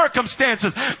by the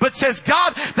circumstances, but says,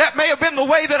 God, that may have been the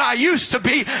way that I used to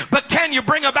be, but can you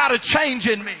bring about a change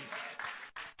in me?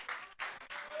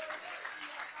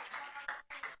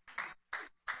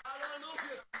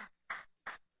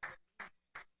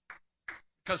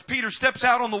 Because Peter steps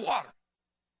out on the water.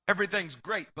 Everything's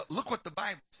great. But look what the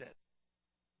Bible says.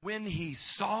 When he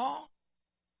saw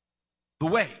the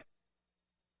wave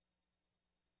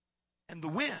and the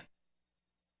wind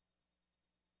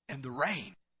and the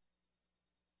rain,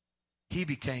 he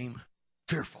became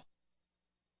fearful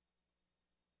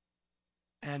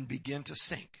and began to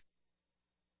sink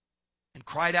and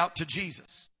cried out to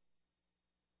Jesus.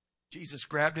 Jesus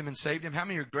grabbed him and saved him. How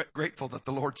many are grateful that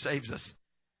the Lord saves us?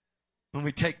 When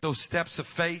we take those steps of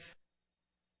faith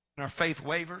and our faith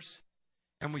wavers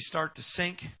and we start to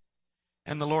sink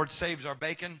and the Lord saves our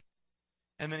bacon,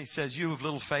 and then he says, you of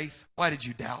little faith, why did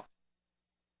you doubt?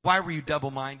 Why were you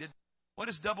double-minded? What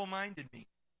does double-minded mean?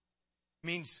 It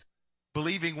means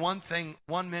believing one thing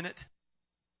 1 minute,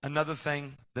 another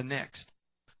thing the next.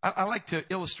 I like to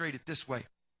illustrate it this way.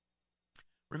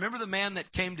 Remember the man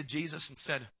that came to Jesus and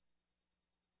said,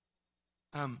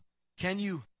 can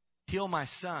you heal my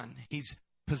son? He's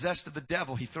possessed of the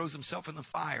devil. He throws himself in the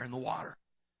fire and the water.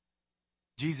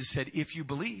 Jesus said, if you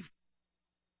believe,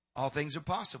 all things are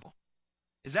possible.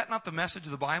 Is that not the message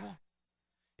of the Bible?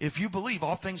 If you believe,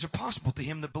 all things are possible to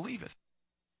him that believeth.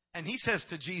 And he says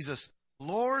to Jesus,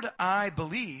 Lord, I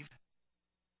believe.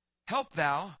 Help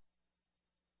thou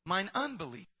mine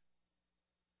unbelief.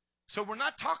 So we're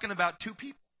not talking about two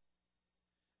people.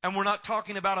 And we're not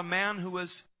talking about a man who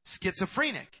was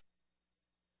schizophrenic.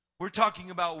 We're talking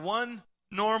about one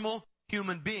normal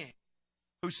human being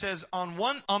who says, on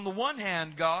the one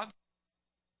hand, God,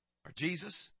 or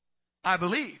Jesus, I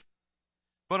believe.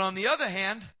 But on the other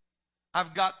hand,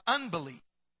 I've got unbelief.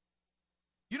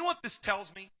 You know what this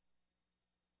tells me?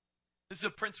 This is a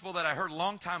principle that I heard a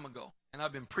long time ago, and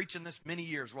I've been preaching this many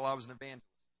years while I was an evangelist.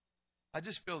 I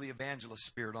just feel the evangelist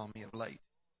spirit on me of late.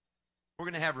 We're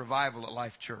going to have revival at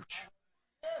Life Church.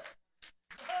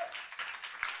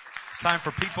 It's time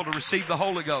for people to receive the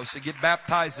Holy Ghost and get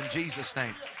baptized in Jesus'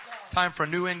 name. It's time for a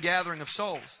new ingathering of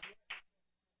souls.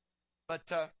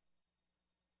 But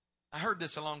I heard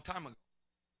this a long time ago.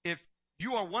 If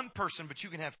you are one person, but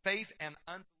you can have faith and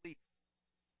unbelief,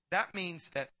 that means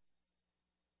that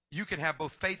you can have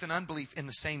both faith and unbelief in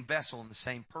the same vessel, in the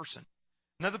same person.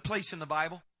 Another place in the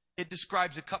Bible, it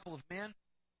describes a couple of men,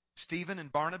 Stephen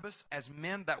and Barnabas, as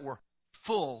men that were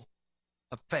full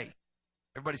of faith.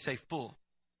 Everybody say full.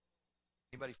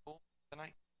 Anybody full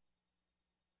tonight?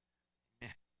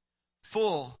 Yeah.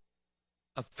 Full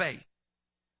of faith.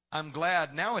 I'm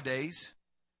glad nowadays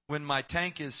when my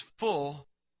tank is full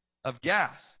of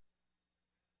gas.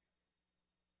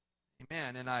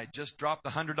 Amen. And I just dropped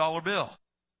the $100 bill.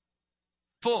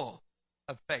 Full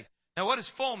of faith. Now what does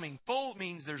full mean? Full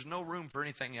means there's no room for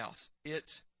anything else.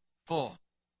 It's full.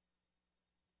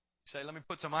 You say, let me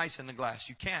put some ice in the glass.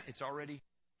 You can't. It's already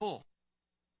full.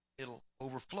 It'll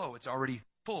overflow. It's already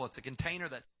full. It's a container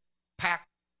that's packed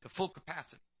to full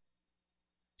capacity.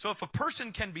 So if a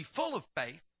person can be full of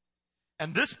faith,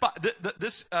 and this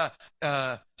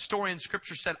story in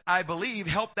Scripture said, I believe,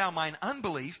 help thou mine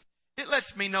unbelief, it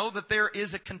lets me know that there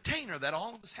is a container that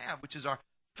all of us have, which is our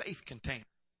faith container,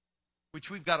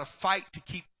 which we've got to fight to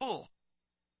keep full.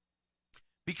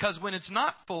 Because when it's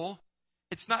not full,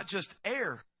 it's not just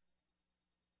air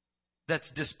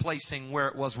that's displacing where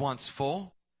it was once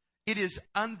full. It is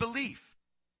unbelief.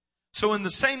 So in the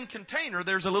same container,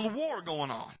 there's a little war going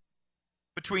on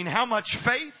between how much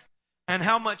faith and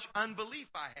how much unbelief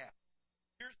I have.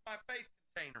 Here's my faith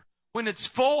container. When it's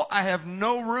full, I have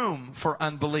no room for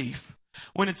unbelief.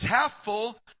 When it's half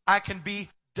full, I can be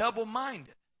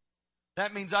double-minded.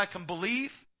 That means I can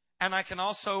believe and I can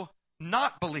also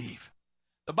not believe.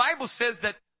 The Bible says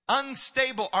that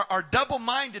unstable or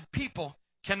double-minded people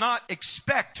cannot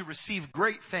expect to receive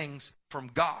great things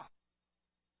from God.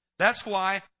 That's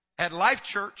why at Life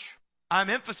Church,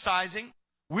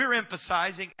 we're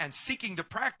emphasizing and seeking to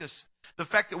practice the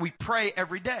fact that we pray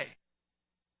every day.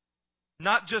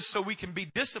 not just so we can be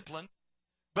disciplined,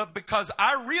 but because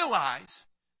I realize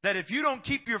that if you don't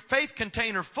keep your faith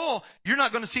container full, you're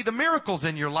not going to see the miracles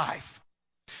in your life.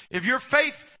 If your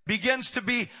faith begins to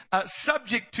be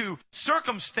subject to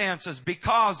circumstances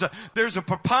because there's a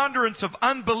preponderance of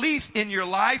unbelief in your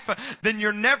life, then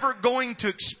you're never going to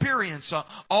experience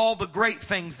all the great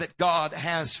things that God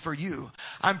has for you.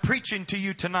 I'm preaching to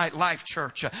you tonight, Life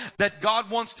Church, that God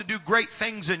wants to do great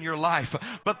things in your life.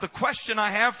 But the question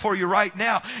I have for you right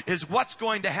now is, what's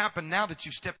going to happen now that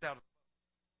you've stepped out?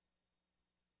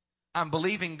 I'm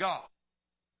believing God.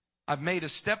 I've made a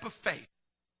step of faith.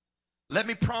 Let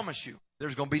me promise you,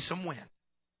 there's going to be some wind.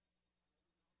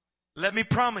 Let me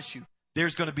promise you,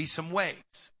 there's going to be some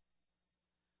waves.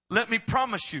 Let me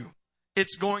promise you,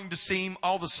 it's going to seem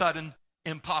all of a sudden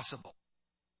impossible.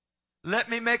 Let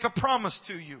me make a promise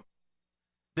to you.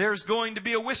 There's going to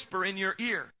be a whisper in your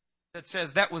ear that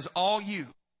says, that was all you.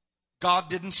 God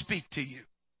didn't speak to you.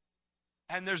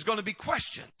 And there's going to be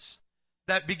questions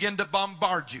that begin to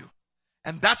bombard you.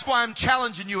 And that's why I'm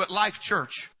challenging you at Life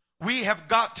Church. We have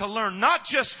got to learn, not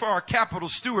just for our capital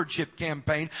stewardship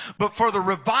campaign, but for the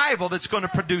revival that's going to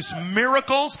produce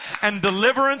miracles and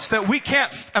deliverance that we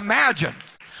can't imagine.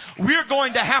 We're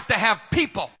going to have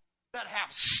people that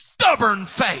have stubborn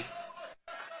faith.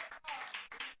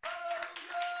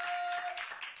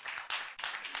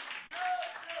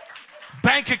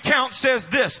 Bank account says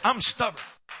this, I'm stubborn.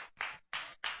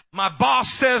 My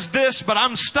boss says this, but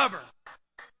I'm stubborn.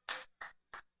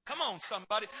 Come on,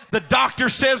 somebody. The doctor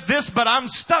says this, but I'm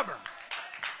stubborn.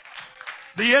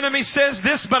 The enemy says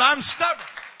this, but I'm stubborn.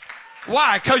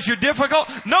 Why? Because you're difficult?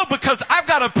 No, because I've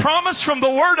got a promise from the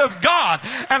Word of God.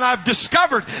 And I've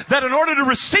discovered that in order to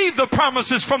receive the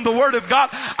promises from the Word of God,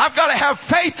 I've got to have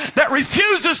faith that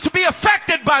refuses to be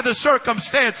affected by the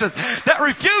circumstances, that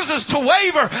refuses to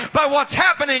waver by what's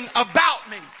happening about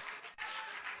me.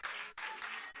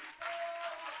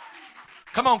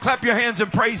 Come on, clap your hands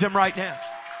and praise Him right now.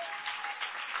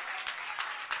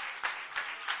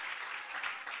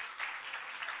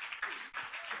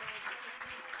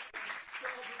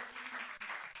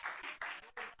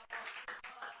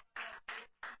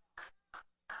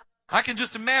 I can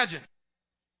just imagine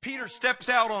Peter steps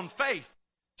out on faith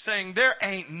saying, there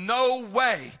ain't no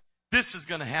way this is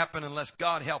going to happen unless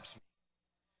God helps me.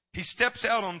 He steps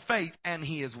out on faith and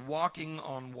he is walking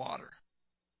on water.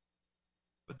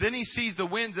 But then he sees the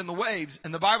winds and the waves,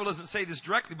 and the Bible doesn't say this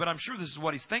directly, but I'm sure this is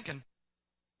what he's thinking.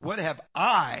 What have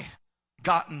I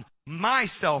gotten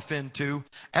myself into,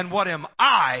 and what am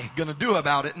I going to do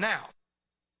about it now?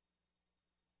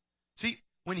 See,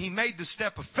 when he made the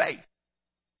step of faith,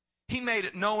 he made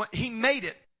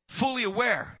it fully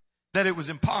aware that it was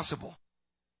impossible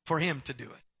for him to do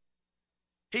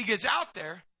it. He gets out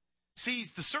there,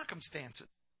 sees the circumstances,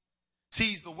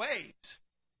 sees the waves,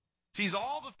 sees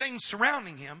all the things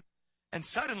surrounding him, and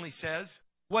suddenly says,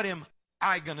 what am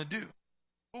I going to do?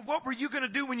 Well, what were you going to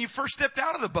do when you first stepped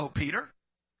out of the boat, Peter?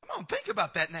 Come on, think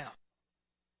about that now.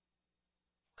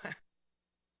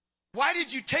 Why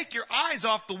did you take your eyes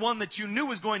off the one that you knew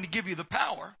was going to give you the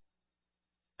power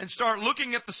and start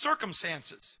looking at the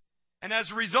circumstances? And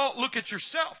as a result, look at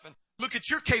yourself and look at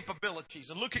your capabilities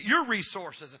and look at your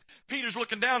resources. And Peter's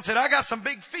looking down and said, I got some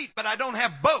big feet, but I don't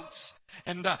have boats.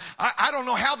 And I don't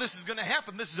know how this is going to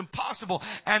happen. This is impossible.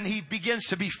 And he begins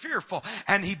to be fearful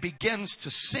and he begins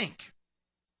to sink.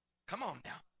 Come on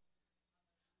now.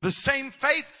 The same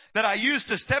faith that I used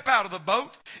to step out of the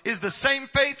boat is the same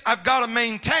faith I've got to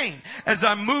maintain as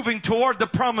I'm moving toward the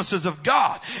promises of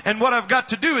God. And what I've got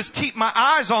to do is keep my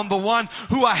eyes on the one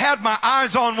who I had my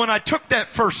eyes on when I took that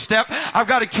first step. I've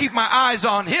got to keep my eyes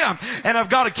on him, and I've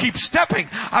got to keep stepping.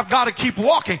 I've got to keep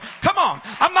walking. Come on.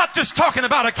 I'm not just talking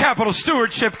about a capital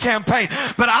stewardship campaign,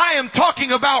 but I am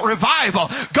talking about revival.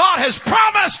 God has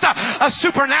promised a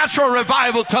supernatural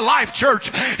revival to Life Church.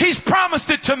 He's promised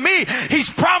it to me. He's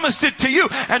promised it to you.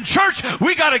 And church,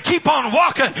 we got to keep on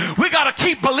walking. We got to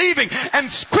keep believing and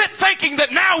quit thinking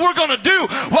that now we're going to do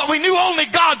what we knew only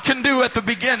God can do at the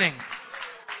beginning.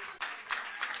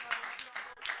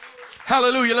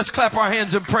 Hallelujah. Let's clap our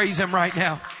hands and praise Him right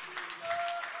now.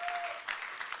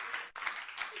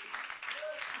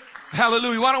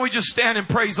 Hallelujah. Why don't we just stand and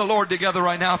praise the Lord together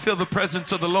right now? I feel the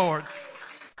presence of the Lord.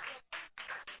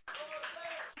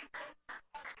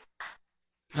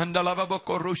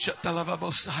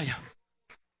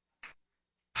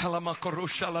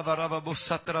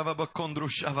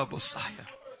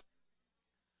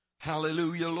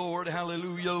 Hallelujah, Lord.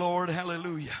 Hallelujah, Lord.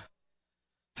 Hallelujah.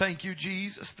 Thank you,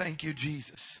 Jesus. Thank you,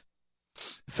 Jesus.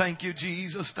 Thank you,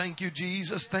 Jesus. Thank you,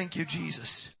 Jesus. Thank you,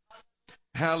 Jesus.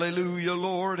 Hallelujah,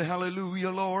 Lord. Hallelujah,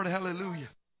 Lord. Hallelujah.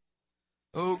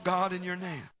 Oh God, in your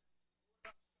name.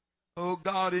 Oh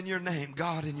God, in your name.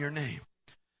 God, in your name.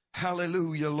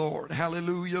 Hallelujah, Lord.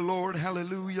 Hallelujah, Lord.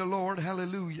 Hallelujah, Lord.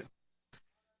 Hallelujah.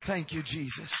 Thank you,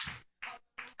 Jesus.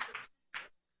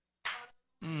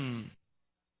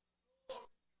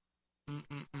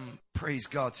 Praise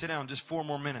God. Sit down just 4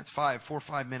 more minutes. 4 or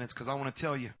 5 minutes, because I want to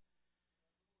tell you.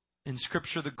 In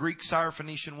Scripture, the Greek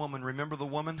Syrophoenician woman, remember the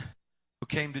woman who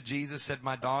came to Jesus, said,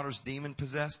 my daughter's demon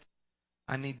possessed.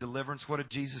 I need deliverance. What did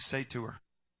Jesus say to her?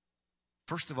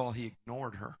 First of all, he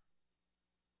ignored her.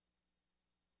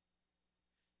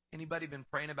 Anybody been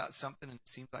praying about something and it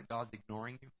seems like God's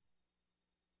ignoring you?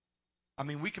 I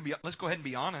mean, let's go ahead and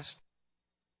be honest.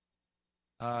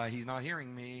 He's not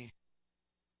hearing me.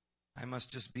 I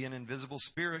must just be an invisible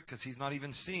spirit because he's not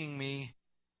even seeing me.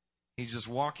 He's just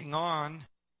walking on.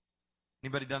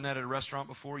 Anybody done that at a restaurant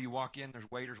before? You walk in, there's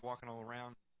waiters walking all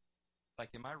around. Like,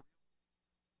 am I real?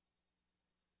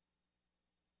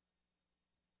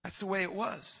 That's the way it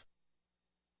was.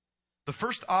 The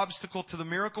first obstacle to the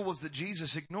miracle was that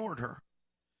Jesus ignored her.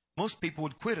 Most people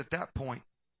would quit at that point.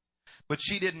 But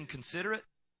she didn't consider it,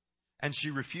 and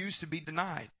she refused to be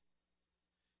denied.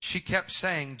 She kept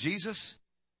saying, Jesus,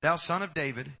 thou Son of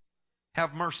David,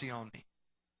 have mercy on me,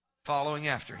 following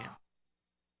after him.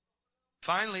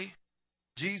 Finally,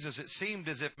 Jesus, it seemed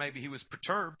as if maybe he was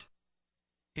perturbed.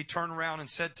 He turned around and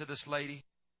said to this lady,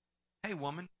 hey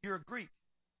woman, you're a Greek.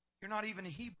 You're not even a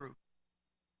Hebrew.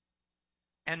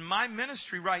 And my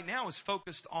ministry right now is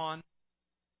focused on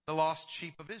the lost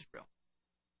sheep of Israel.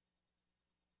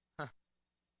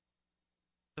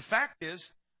 The fact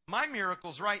is, my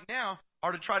miracles right now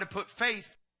are to try to put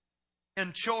faith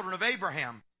in children of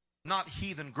Abraham, not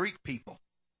heathen Greek people.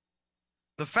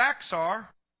 The facts are,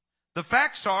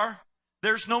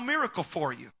 there's no miracle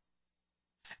for you.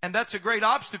 And that's a great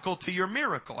obstacle to your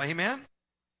miracle. Amen?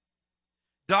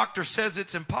 Doctor says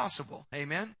it's impossible.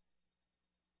 Amen?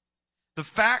 The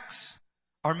facts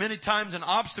are many times an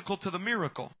obstacle to the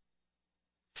miracle.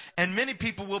 And many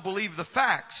people will believe the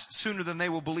facts sooner than they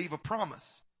will believe a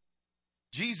promise.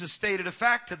 Jesus stated a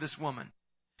fact to this woman,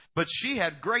 but she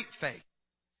had great faith.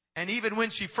 And even when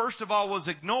she first of all was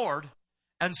ignored,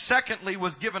 and secondly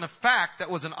was given a fact that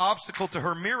was an obstacle to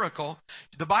her miracle,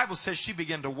 the Bible says she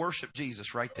began to worship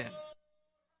Jesus right then.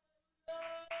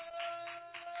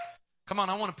 Come on,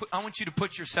 I want you to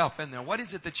put yourself in there. What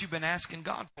is it that you've been asking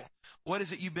God for? What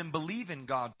is it you've been believing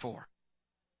God for?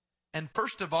 And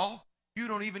first of all, you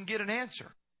don't even get an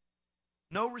answer.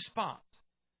 No response.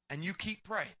 And you keep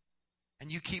praying.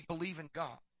 And you keep believing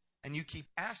God. And you keep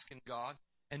asking God.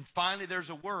 And finally there's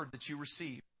a word that you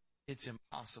receive. It's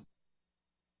impossible.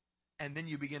 And then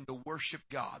you begin to worship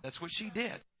God. That's what she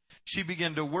did. She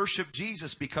began to worship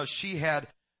Jesus because she had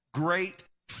great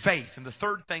faith. And the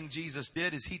third thing Jesus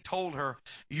did is he told her,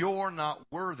 you're not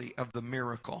worthy of the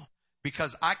miracle.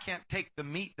 Because I can't take the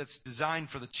meat that's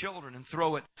designed for the children and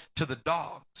throw it to the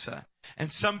dogs.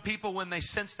 And some people, when they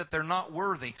sense that they're not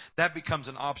worthy, that becomes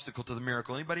an obstacle to the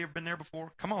miracle. Anybody ever been there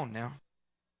before? Come on now.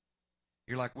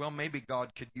 You're like, well, maybe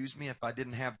God could use me if I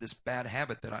didn't have this bad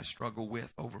habit that I struggle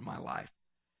with over my life.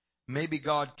 Maybe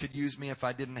God could use me if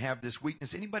I didn't have this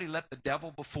weakness. Anybody let the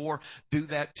devil before do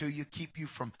that to you? Keep you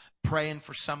from praying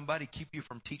for somebody, keep you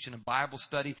from teaching a Bible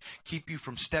study, keep you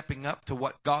from stepping up to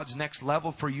what God's next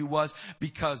level for you was,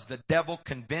 because the devil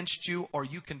convinced you, or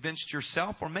you convinced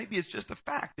yourself, or maybe it's just a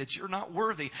fact that you're not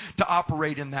worthy to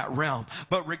operate in that realm.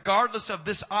 But regardless of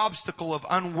this obstacle of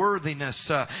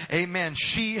unworthiness, amen,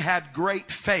 she had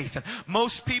great faith. And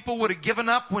most people would have given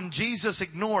up when Jesus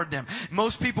ignored them.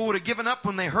 Most people would have given up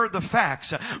when they heard the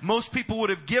facts. Most people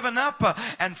would have given up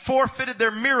and forfeited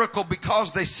their miracle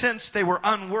because they sensed they were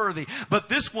unworthy. But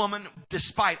this woman,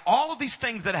 despite all of these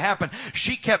things that happened,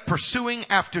 she kept pursuing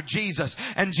after Jesus.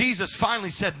 And Jesus finally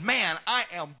said, man, I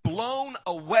am blown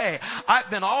away. I've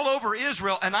been all over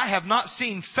Israel and I have not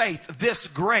seen faith this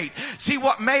great. See,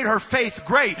 what made her faith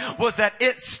great was that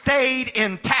it stayed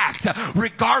intact,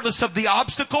 regardless of the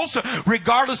obstacles,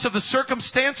 regardless of the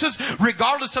circumstances,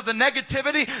 regardless of the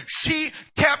negativity. She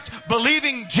kept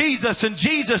believing Jesus. And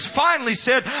Jesus finally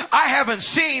said, I haven't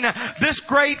seen this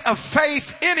great of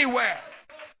faith anywhere.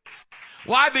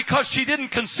 Why? Because she didn't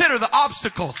consider the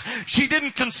obstacles. She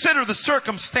didn't consider the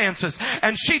circumstances.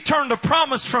 And she turned a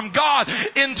promise from God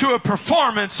into a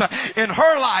performance in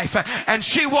her life. And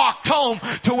she walked home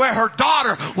to where her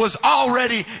daughter was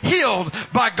already healed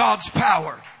by God's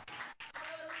power.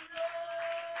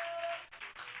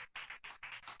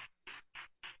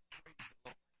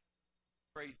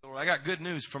 Praise the Lord. I got good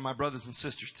news for my brothers and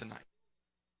sisters tonight.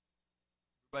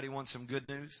 Everybody wants some good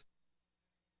news?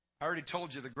 I already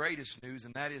told you the greatest news,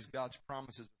 and that is God's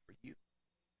promises for you.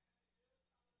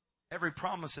 Every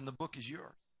promise in the book is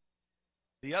yours.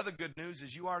 The other good news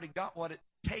is you already got what it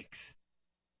takes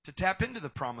to tap into the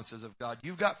promises of God.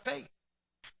 You've got faith.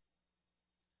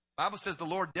 The Bible says the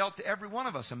Lord dealt to every one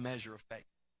of us a measure of faith.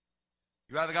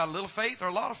 You either got a little faith or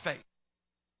a lot of faith.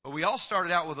 But we all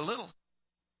started out with a little.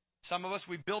 Some of us,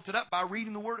 we built it up by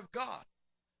reading the Word of God,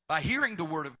 by hearing the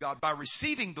Word of God, by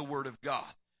receiving the Word of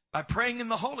God, by praying in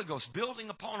the Holy Ghost, building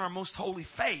upon our most holy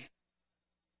faith.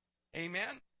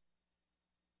 Amen?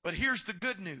 But here's the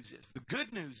good news is. The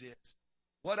good news is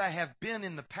what I have been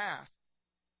in the past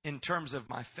in terms of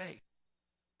my faith,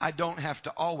 I don't have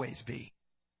to always be.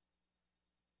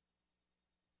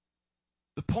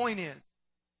 The point is,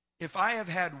 if I have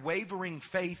had wavering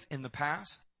faith in the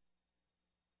past,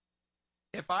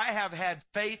 if I have had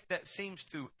faith that seems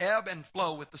to ebb and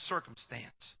flow with the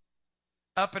circumstance,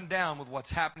 up and down with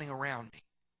what's happening around me,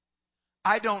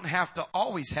 I don't have to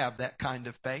always have that kind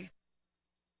of faith,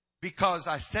 because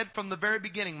I said from the very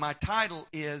beginning, my title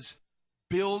is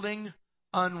Building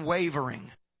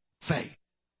Unwavering Faith.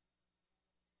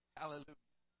 Hallelujah.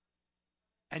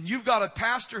 And you've got a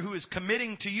pastor who is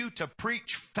committing to you to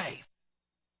preach faith.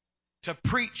 To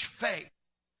preach faith.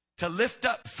 To lift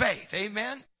up faith.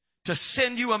 Amen? To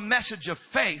send you a message of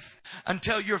faith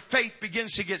until your faith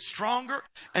begins to get stronger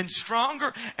and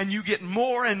stronger, and you get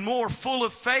more and more full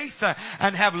of faith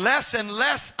and have less and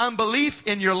less unbelief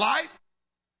in your life.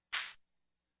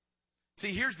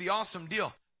 See, here's the awesome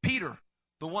deal. Peter,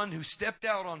 the one who stepped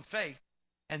out on faith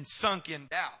and sunk in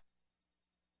doubt.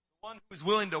 The one who was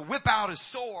willing to whip out his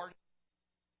sword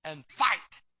and fight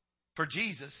for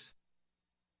Jesus.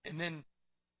 And then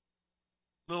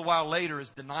a little while later is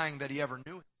denying that he ever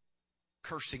knew him.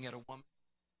 Cursing at a woman.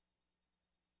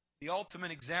 The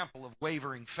ultimate example of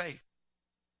wavering faith.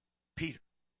 Peter.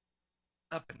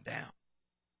 Up and down.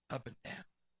 Up and down.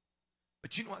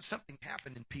 But you know what? Something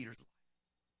happened in Peter's life.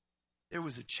 There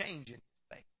was a change in his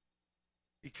faith.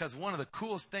 Because one of the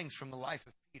coolest things from the life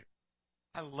of Peter,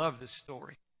 I love this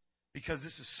story, because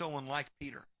this is so unlike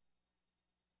Peter.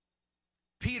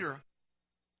 Peter,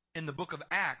 in the book of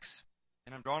Acts,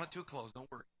 and I'm drawing it to a close, don't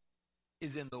worry,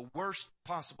 is in the worst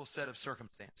possible set of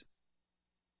circumstances.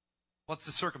 What's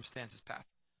the circumstances, Pastor?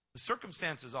 The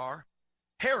circumstances are,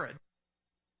 Herod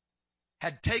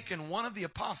had taken one of the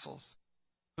apostles,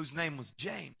 whose name was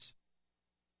James,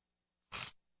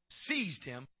 seized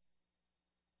him,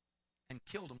 and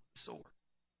killed him with a sword.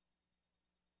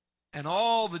 And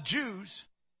all the Jews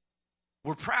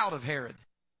were proud of Herod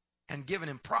and giving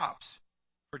him props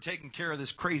for taking care of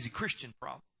this crazy Christian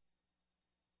problem.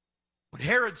 When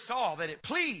Herod saw that it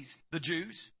pleased the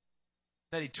Jews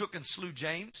that he took and slew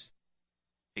James,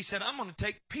 he said, I'm going to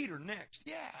take Peter next.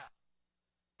 Yeah,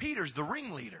 Peter's the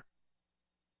ringleader.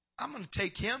 I'm going to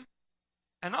take him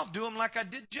and I'll do him like I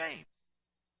did James.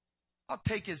 I'll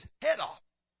take his head off.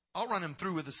 I'll run him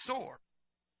through with a sword.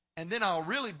 And then I'll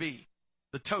really be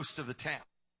the toast of the town.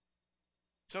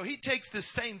 So he takes this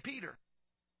same Peter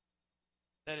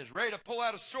that is ready to pull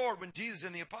out a sword when Jesus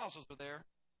and the apostles were there,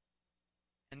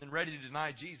 and then ready to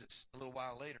deny Jesus a little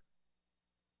while later.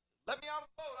 Let me out of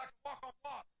the boat. I can walk on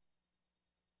water.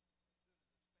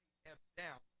 Ebbs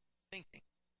down, thinking,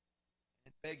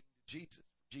 and begging Jesus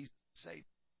for Jesus to save him.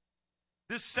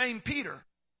 This same Peter,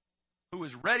 who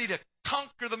is ready to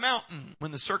conquer the mountain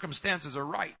when the circumstances are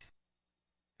right,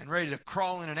 and ready to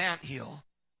crawl in an anthill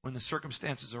when the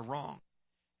circumstances are wrong,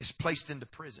 is placed into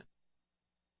prison.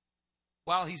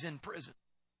 While he's in prison,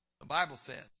 the Bible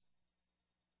says,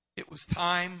 it was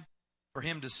time for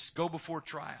him to go before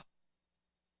trial.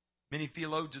 Many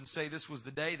theologians say this was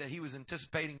the day that he was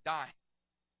anticipating dying.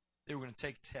 They were going to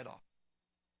take his head off.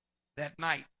 That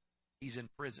night, he's in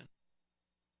prison.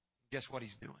 Guess what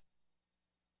he's doing?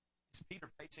 Is Peter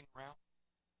pacing around,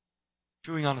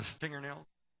 chewing on his fingernails?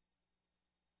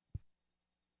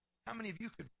 How many of you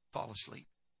could fall asleep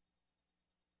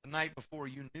the night before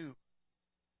you knew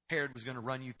Herod was going to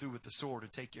run you through with the sword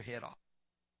and take your head off?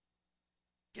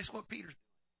 Guess what Peter's doing?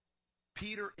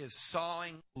 Peter is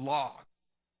sawing logs.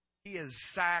 He is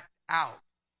sacked out.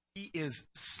 He is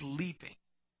sleeping.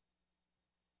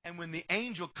 And when the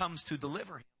angel comes to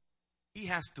deliver him, he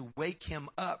has to wake him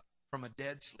up from a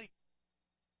dead sleep.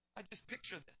 I just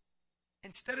picture this.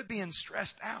 Instead of being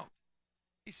stressed out,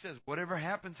 he says, whatever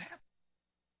happens, happens.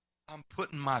 I'm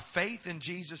putting my faith in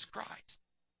Jesus Christ.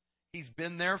 He's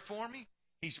been there for me.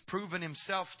 He's proven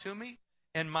himself to me.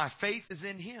 And my faith is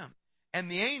in him. And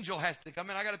the angel has to come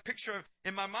in. I got a picture of,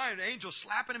 in my mind, an angel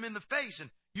slapping him in the face and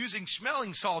using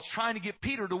smelling salts trying to get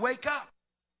Peter to wake up.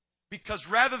 Because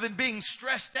rather than being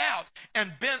stressed out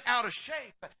and bent out of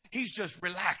shape, he's just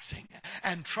relaxing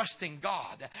and trusting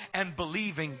God and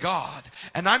believing God.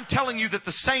 And I'm telling you that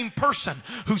the same person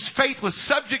whose faith was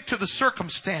subject to the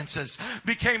circumstances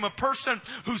became a person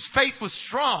whose faith was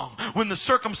strong when the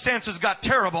circumstances got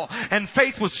terrible, and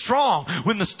faith was strong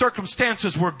when the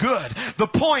circumstances were good. The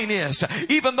point is,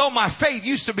 even though my faith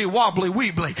used to be wobbly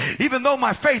weebly, even though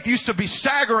my faith used to be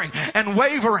staggering and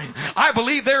wavering, I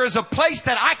believe there is a place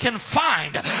that I can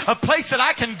find, a place that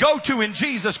I can go to in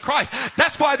Jesus Christ.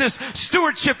 That's why this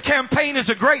stewardship campaign is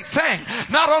a great thing.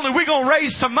 Not only are we going to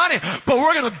raise some money, but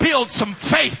we're going to build some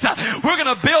faith. We're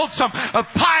going to build some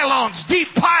pylons,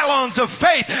 deep pylons of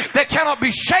faith that cannot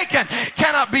be shaken,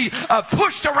 cannot be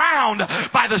pushed around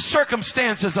by the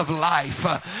circumstances of life.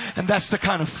 And that's the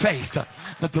kind of faith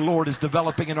that the Lord is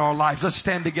developing in our lives. Let's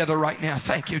stand together right now.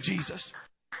 Thank you, Jesus.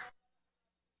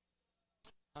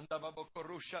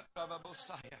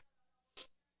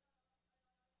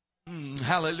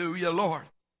 Hallelujah, Lord.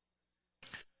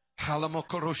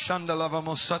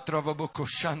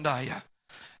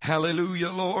 Hallelujah,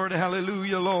 Lord.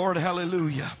 Hallelujah, Lord.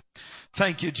 Hallelujah.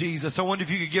 Thank you, Jesus. I wonder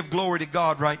if you could give glory to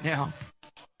God right now.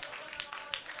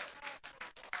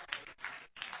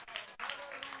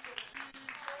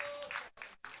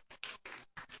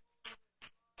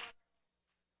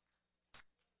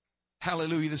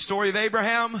 Hallelujah. The story of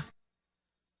Abraham,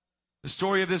 the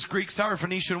story of this Greek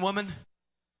Syrophoenician woman,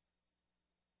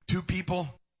 two people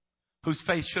whose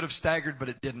faith should have staggered, but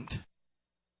it didn't.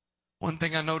 One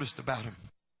thing I noticed about him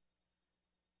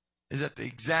is at the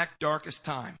exact darkest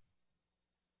time,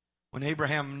 when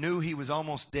Abraham knew he was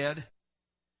almost dead,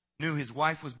 knew his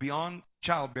wife was beyond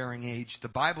childbearing age, the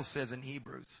Bible says in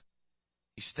Hebrews,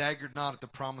 he staggered not at the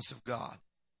promise of God.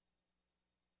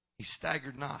 He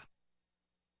staggered not.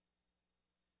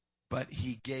 But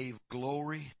he gave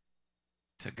glory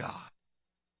to God.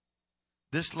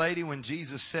 This lady, when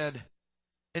Jesus said,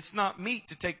 it's not meet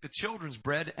to take the children's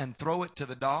bread and throw it to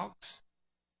the dogs,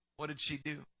 what did she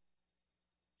do?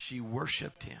 She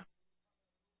worshiped him.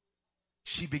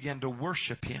 She began to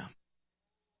worship him.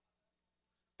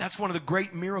 That's one of the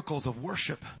great miracles of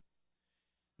worship.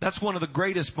 That's one of the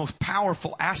greatest, most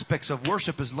powerful aspects of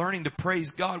worship, is learning to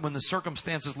praise God when the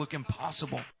circumstances look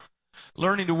impossible.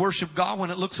 Learning to worship God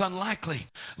when it looks unlikely.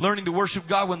 Learning to worship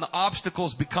God when the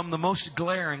obstacles become the most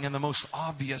glaring and the most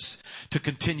obvious, to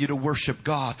continue to worship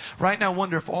God. Right now, I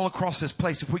wonder if all across this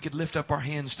place, if we could lift up our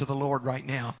hands to the Lord right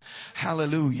now.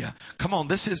 Hallelujah. Come on,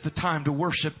 this is the time to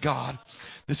worship God.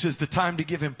 This is the time to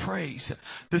give Him praise.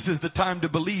 This is the time to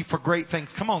believe for great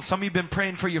things. Come on, some of you have been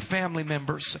praying for your family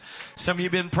members. Some of you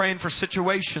have been praying for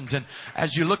situations. And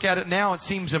as you look at it now, it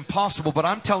seems impossible. But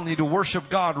I'm telling you to worship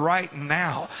God right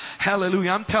now.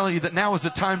 Hallelujah. I'm telling you that now is the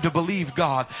time to believe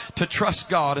God, to trust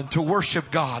God, and to worship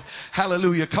God.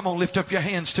 Hallelujah. Come on, lift up your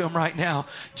hands to Him right now.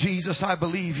 Jesus, I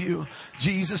believe you.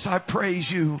 Jesus, I praise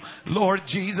you. Lord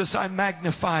Jesus, I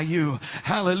magnify you.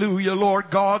 Hallelujah.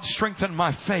 Lord God, strengthen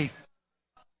my faith.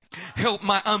 Help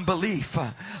my unbelief.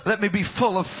 Let me be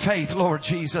full of faith, Lord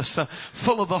Jesus,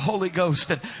 full of the Holy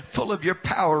Ghost and full of your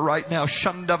power right now.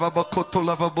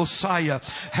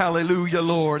 Hallelujah,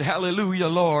 Lord. Hallelujah,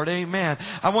 Lord. Amen.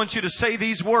 I want you to say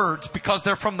these words because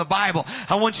they're from the Bible.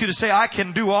 I want you to say, I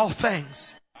can do all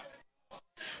things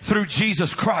through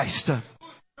Jesus Christ,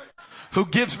 who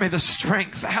gives me the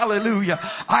strength. Hallelujah.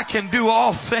 I can do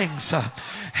all things.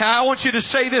 I want you to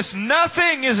say this: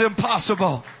 nothing is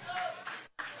impossible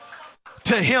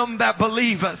to him that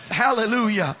believeth.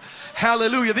 Hallelujah.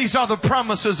 Hallelujah. These are the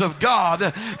promises of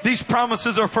God. These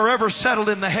promises are forever settled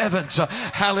in the heavens.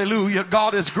 Hallelujah.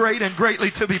 God is great and greatly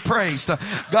to be praised.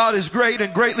 God is great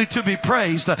and greatly to be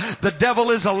praised. The devil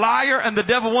is a liar, and the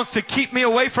devil wants to keep me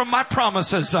away from my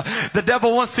promises. The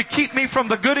devil wants to keep me from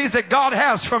the goodies that God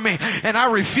has for me, and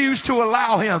I refuse to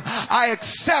allow him. I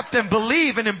accept and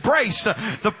believe and embrace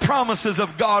the promises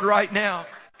of God right now.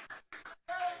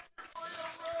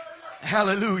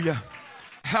 Hallelujah.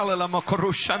 Hallelujah.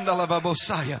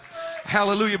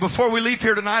 Before we leave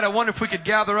here tonight, I wonder if we could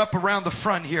gather up around the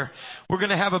front here. We're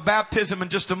going to have a baptism in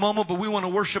just a moment, but we want to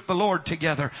worship the Lord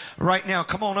together right now.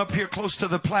 Come on up here close to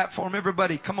the platform.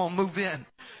 Everybody, come on, move in.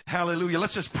 Hallelujah.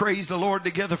 Let's just praise the Lord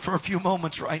together for a few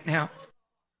moments right now.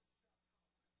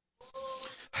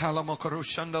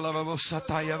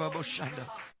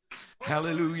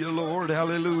 Hallelujah, Lord.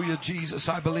 Hallelujah. Jesus,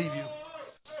 I believe you.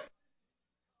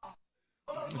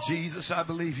 Jesus, I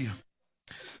believe you.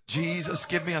 Jesus,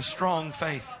 give me a strong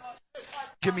faith.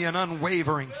 Give me an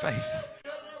unwavering faith.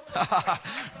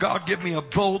 God, give me a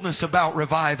boldness about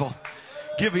revival.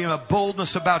 Give me a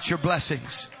boldness about your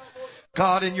blessings.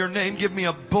 God, in your name, give me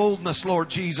a boldness, Lord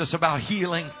Jesus, about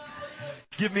healing.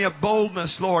 Give me a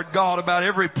boldness, Lord God, about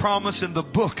every promise in the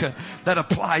book that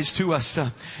applies to us.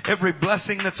 Every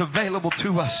blessing that's available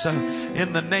to us.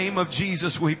 In the name of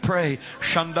Jesus we pray.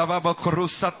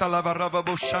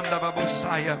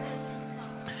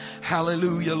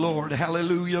 Hallelujah, Lord.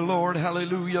 Hallelujah, Lord.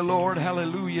 Hallelujah, Lord.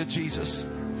 Hallelujah, Jesus.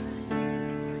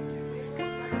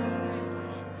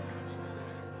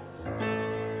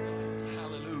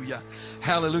 Hallelujah.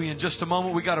 Hallelujah. In just a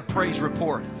moment, we got a praise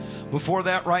report. Before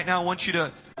that, right now, I want you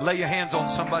to lay your hands on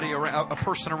somebody, a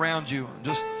person around you.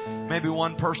 Just maybe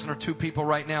one person or two people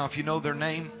right now, if you know their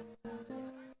name.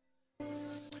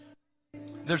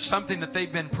 There's something that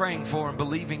they've been praying for and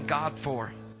believing God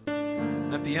for,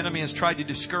 that the enemy has tried to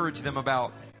discourage them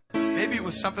about. Maybe it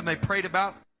was something they prayed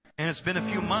about and it's been a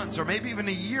few months or maybe even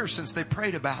a year since they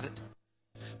prayed about it.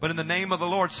 But in the name of the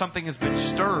Lord, something has been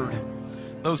stirred.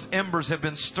 Those embers have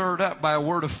been stirred up by a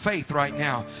word of faith right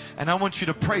now. And I want you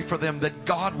to pray for them that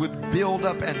God would build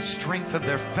up and strengthen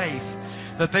their faith,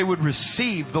 that they would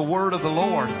receive the word of the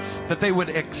Lord, that they would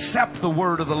accept the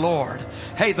word of the Lord.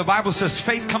 Hey, the Bible says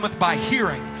faith cometh by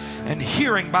hearing, and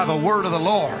hearing by the word of the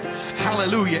Lord.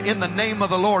 Hallelujah. In the name of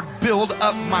the Lord, build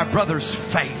up my brother's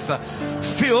faith.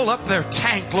 Fill up their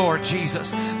tank, Lord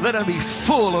Jesus. Let them be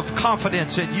full of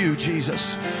confidence in you,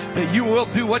 Jesus, that you will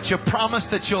do what you promised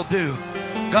that you'll do.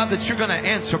 God, that you're going to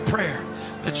answer prayer,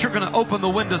 that you're going to open the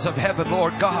windows of heaven,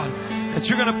 Lord God, that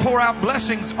you're going to pour out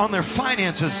blessings on their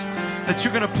finances, that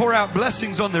you're going to pour out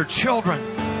blessings on their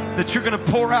children, that you're going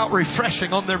to pour out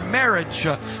refreshing on their marriage.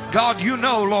 God, you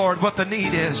know, Lord, what the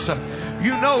need is.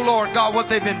 You know, Lord God, what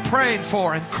they've been praying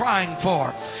for and crying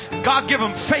for. God, give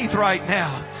them faith right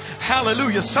now.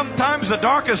 Hallelujah. Sometimes the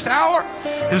darkest hour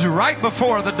is right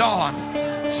before the dawn.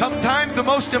 Sometimes the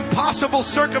most impossible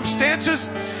circumstances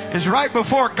is right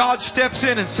before God steps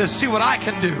in and says, see what I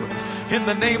can do. In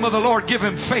the name of the Lord, give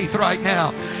him faith right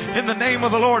now. In the name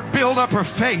of the Lord, build up her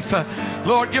faith.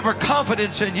 Lord, give her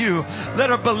confidence in you. Let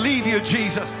her believe you,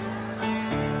 Jesus.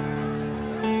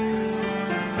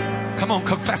 Come on,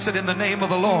 confess it in the name of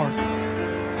the Lord.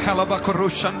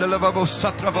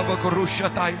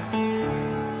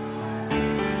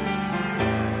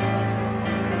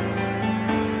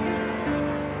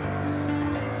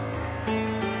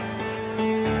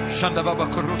 Shanda baba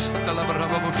kurusta talabara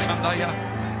baba shandaya.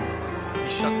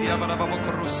 Ishatia baba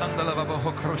kurusanda baba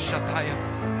hokroshataya.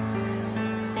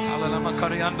 Halalama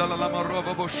karianda lama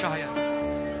roba boshaya.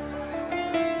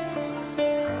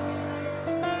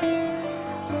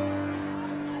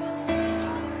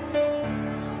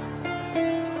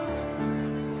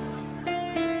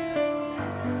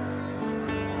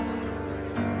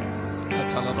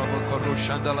 Katala baba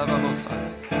kurushanda baba sa.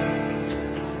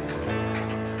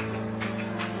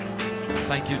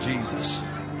 Thank you, Jesus.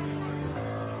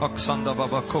 In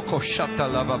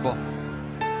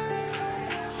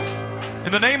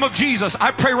the name of Jesus,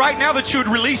 I pray right now that you would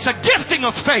release a gifting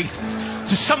of faith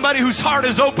to somebody whose heart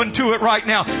is open to it right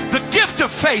now. The gift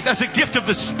of faith as a gift of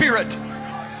the Spirit.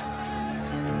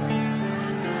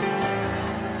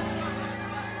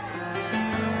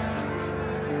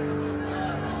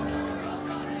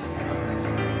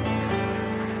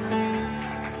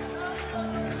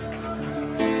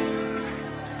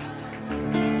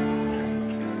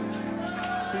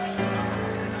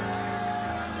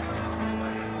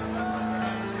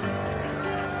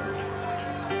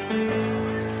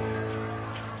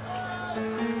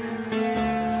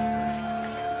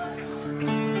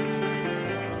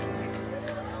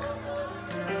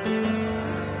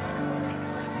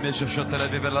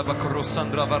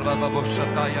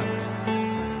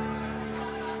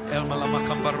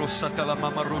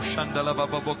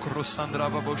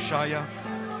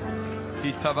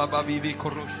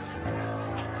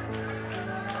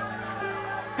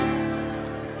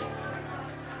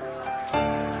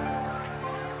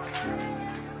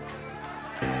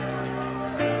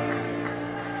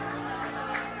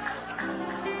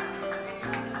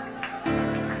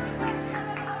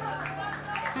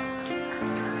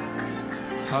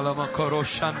 Halamakoro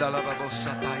shandala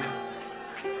babosataya.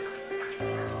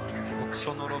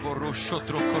 Oksonoro borosho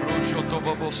trokorosho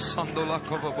tobobosandola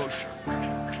kovabosha.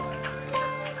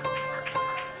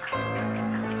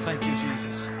 Thank you,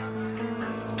 Jesus.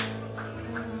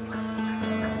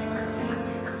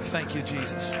 Thank you,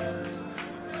 Jesus.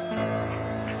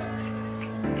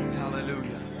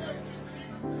 Hallelujah.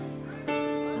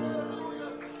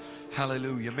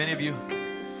 Hallelujah. Many of you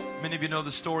know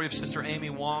the story of Sister Amy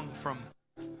Wong from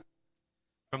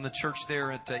the church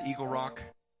there at Eagle Rock,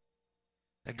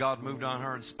 that God moved on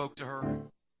her and spoke to her,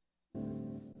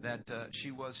 that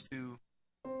she was to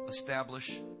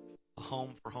establish a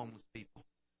home for homeless people.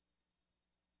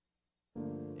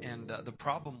 And the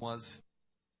problem was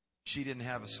she didn't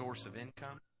have a source of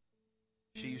income.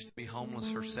 She used to be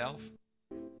homeless herself.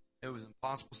 It was an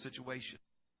impossible situation.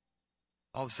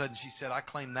 All of a sudden she said, I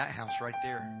claim that house right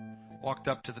there. Walked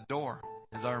up to the door,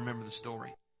 as I remember the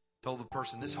story. Told the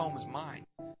person, this home is mine.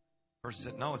 The person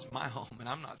said, no, it's my home and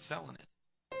I'm not selling it.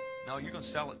 No, you're going to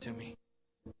sell it to me.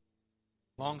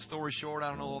 Long story short, I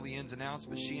don't know all the ins and outs,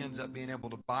 but she ends up being able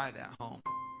to buy that home.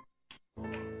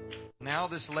 Now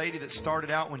this lady that started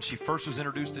out when she first was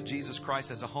introduced to Jesus Christ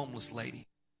as a homeless lady,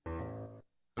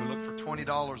 who looked for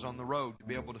 $20 on the road to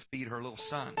be able to feed her little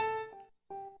son.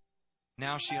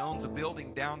 Now she owns a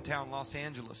building downtown Los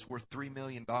Angeles worth $3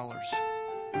 million.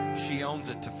 She owns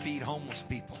it to feed homeless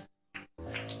people.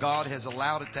 God has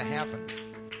allowed it to happen.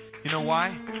 You know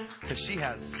why? Because she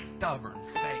has stubborn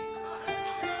faith.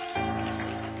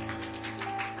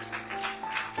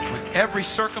 When every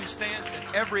circumstance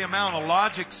and every amount of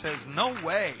logic says, no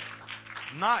way,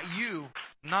 not you,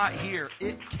 not here,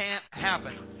 it can't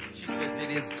happen. She says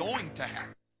it is going to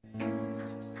happen.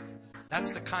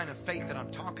 That's the kind of faith that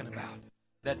I'm talking about.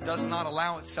 That does not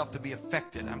allow itself to be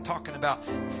affected. I'm talking about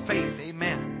faith,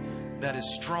 amen, that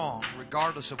is strong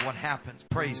regardless of what happens.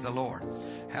 Praise the Lord.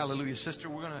 Hallelujah. Sister,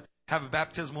 we're going to have a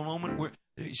baptismal moment.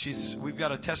 We've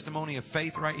got a testimony of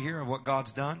faith right here of what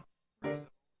God's done. Praise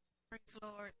the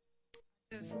Lord.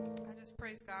 I just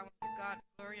praise God. I give God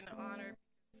glory and honor.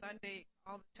 Sunday,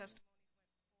 all the testimonies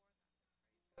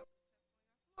went forth.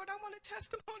 Lord, I want a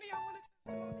testimony. I want a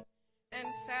testimony.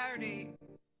 And Saturday,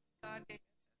 God gave me a testimony.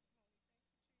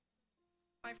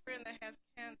 My friend that has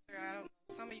cancer, I don't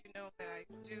know, some of you know that I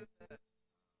do the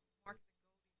market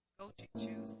goji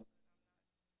juice.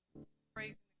 I'm not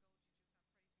praising the goji juice,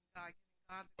 I'm praising God, giving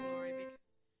God the glory, because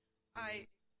I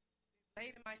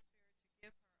laid in my spirit to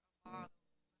give her a bottle,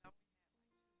 but I only had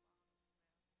like 2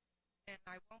 bottles left, and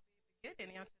I won't be able to get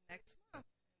any until next month.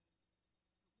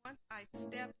 Once I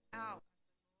stepped out, I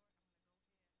said,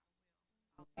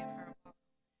 Lord, I'm going to go ahead, I'll give her a bottle.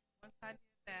 Once I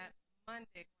did that,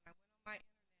 Monday, when I went on my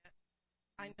internet,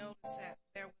 I noticed that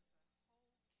there was a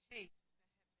whole case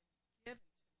that had been given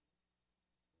to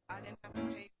me. I didn't have to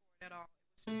pay for it at all.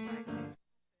 It was just like,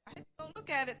 I had to go look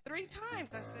at it 3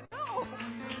 times. I said, no.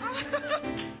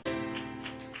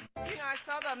 I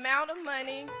saw the amount of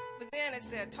money, but then it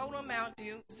said total amount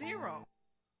due, 0.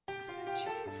 I said,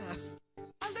 Jesus.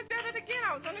 I looked at it again.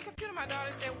 I was on the computer. My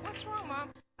daughter said, what's wrong, Mom?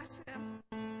 I said,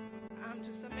 I'm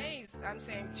just amazed. I'm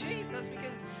saying Jesus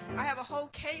because I have a whole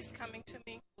case coming to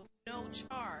me with no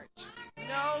charge.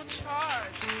 No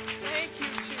charge. Thank you,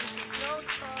 Jesus. No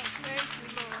charge. Thank you,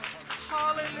 Lord.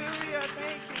 Hallelujah.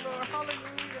 Thank you, Lord.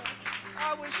 Hallelujah.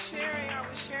 I was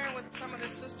sharing with some of the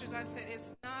sisters. I said,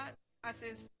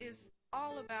 it's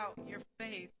all about your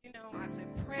faith. You know, I said,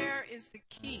 prayer is the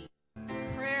key.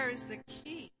 Prayer is the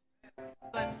key.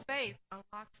 But faith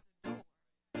unlocks the door.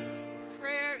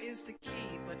 Prayer is the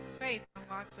key, but faith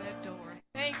unlocks that door.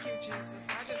 Thank you, Jesus.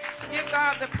 I just give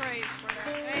God the praise for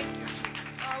that. Thank you,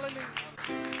 Jesus.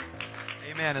 Hallelujah.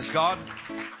 Amen. As God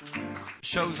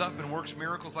shows up and works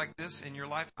miracles like this in your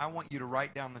life, I want you to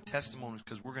write down the testimonies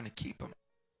because we're going to keep them.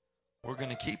 We're going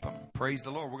to keep them. Praise the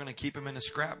Lord. We're going to keep them in a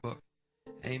scrapbook.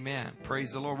 Amen.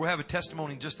 Praise the Lord. We'll have a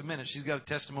testimony in just a minute. She's got a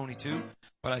testimony too,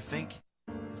 but I think,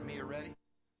 is Mia ready?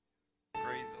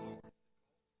 Praise the Lord.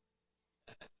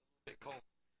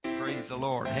 Praise the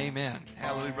Lord. Amen.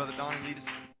 Hallelujah. Brother Donnie, lead us.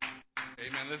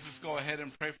 Amen. Let's just go ahead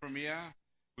and pray for Mia.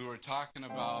 We were talking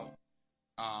about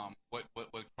what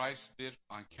Christ did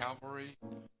on Calvary.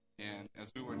 And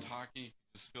as we were talking,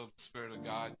 just feel the Spirit of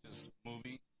God just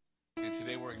moving. And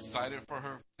today we're excited for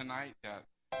her tonight that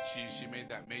she made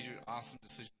that major, awesome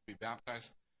decision to be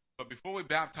baptized. But before we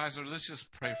baptize her, let's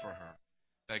just pray for her.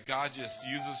 That God just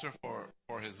uses her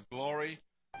for His glory.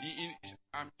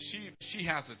 She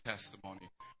has a testimony.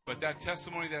 But that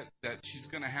testimony that she's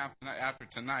going to have tonight, after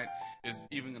tonight is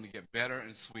even going to get better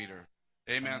and sweeter.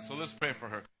 Amen. So let's pray for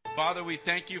her. Father, we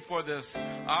thank you for this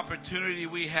opportunity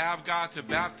we have, God, to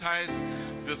baptize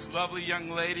this lovely young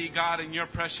lady, God, in your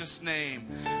precious name.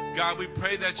 God, we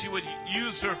pray that you would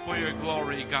use her for your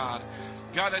glory, God.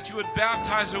 God, that you would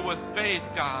baptize her with faith,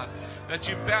 God. That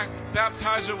you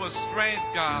baptize her with strength,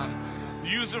 God.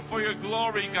 Use her for your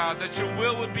glory, God. That your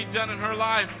will would be done in her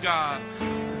life, God.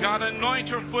 God, anoint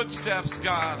her footsteps,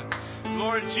 God.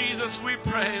 Lord Jesus, we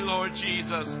pray, Lord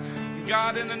Jesus.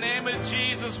 God, in the name of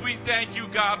Jesus, we thank you,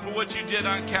 God, for what you did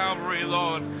on Calvary,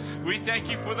 Lord. We thank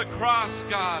you for the cross,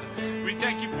 God. We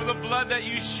thank you for the blood that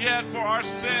you shed for our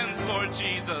sins, Lord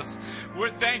Jesus.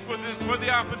 We're thankful for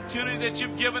the opportunity that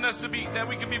you've given us that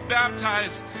we can be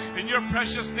baptized in your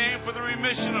precious name for the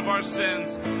remission of our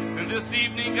sins. And this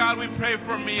evening, God, we pray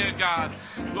for Mia, God.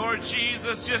 Lord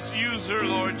Jesus, just use her,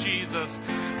 Lord Jesus.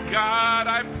 God,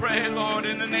 I pray, Lord,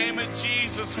 in the name of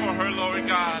Jesus for her, Lord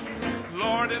God.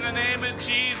 Lord, in the name of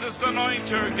Jesus, anoint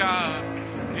her, God.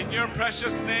 In your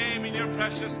precious name, in your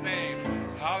precious name.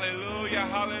 Hallelujah,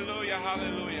 hallelujah,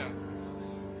 hallelujah.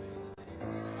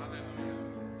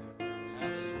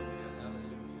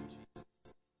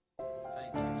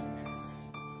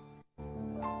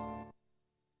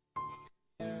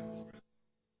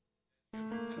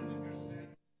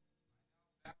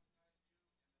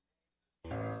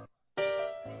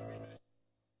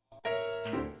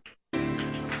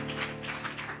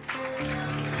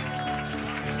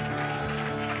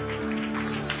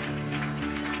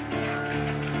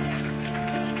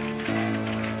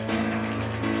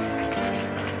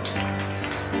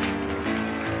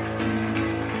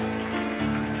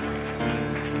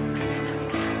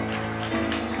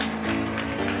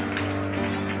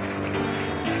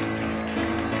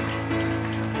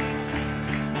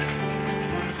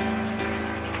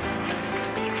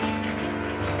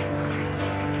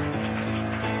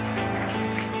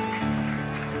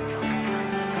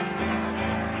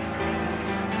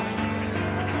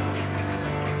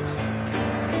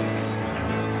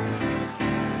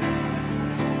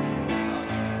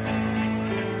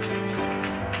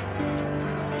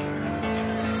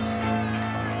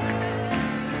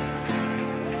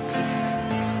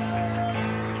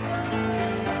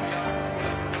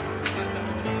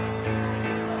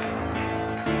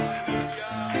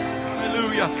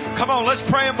 Come on, let's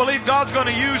pray and believe God's going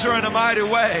to use her in a mighty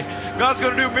way. God's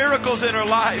going to do miracles in her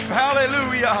life.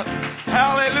 Hallelujah.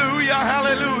 Hallelujah.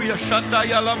 Hallelujah.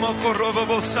 Hallelujah.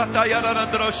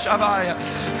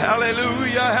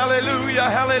 Hallelujah.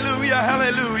 Hallelujah.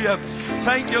 Hallelujah.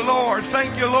 Thank you, Lord.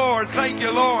 Thank you, Lord. Thank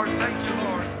you, Lord. Thank you,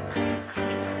 Lord.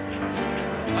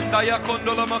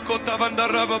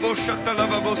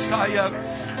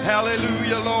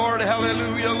 Hallelujah, Lord.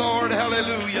 Hallelujah, Lord.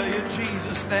 Hallelujah. In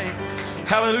Jesus' name.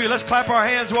 Hallelujah. Let's clap our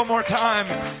hands one more time.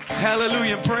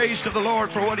 Hallelujah. And praise to the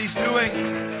Lord for what He's doing.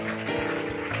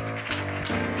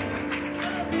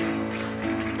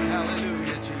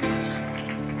 Hallelujah, Jesus.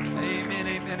 Amen,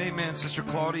 amen, amen. Sister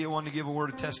Claudia wanted to give a word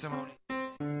of testimony.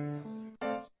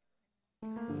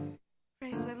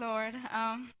 Praise the Lord.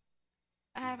 I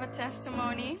have a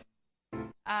testimony.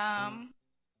 A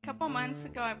couple months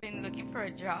ago, I've been looking for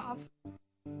a job.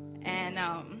 And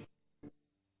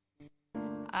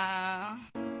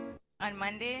on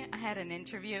Monday, I had an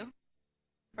interview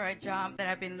for a job that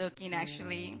I've been looking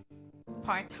actually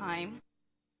part-time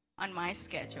on my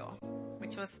schedule,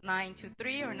 which was 9 to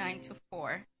 3 or 9 to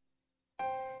 4.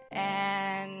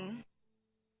 And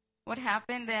what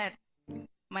happened that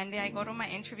Monday I go to my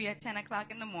interview at 10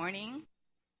 o'clock in the morning.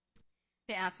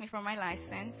 They ask me for my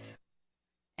license.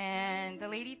 And the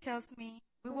lady tells me,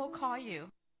 we will call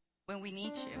you when we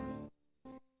need you.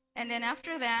 And then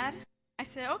after that, I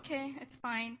said, okay, it's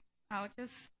fine. I'll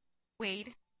just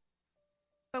wait.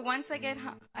 But once I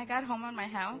got home on my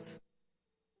house,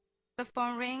 the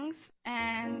phone rings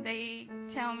and they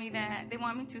tell me that they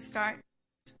want me to start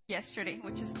yesterday,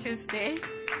 which is Tuesday.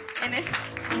 And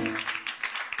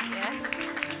yes.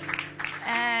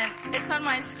 And it's on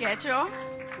my schedule.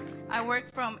 I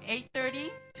work from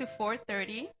 8:30 to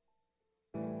 4:30.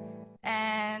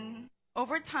 And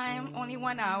overtime, only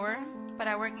 1 hour, but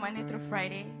I work Monday through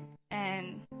Friday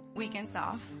and weekends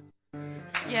off.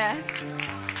 Yes.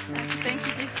 Thank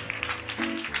you, Jesus.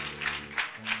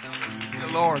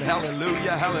 Lord,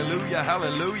 hallelujah, hallelujah,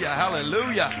 hallelujah,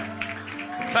 hallelujah.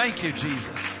 Thank you,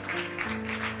 Jesus.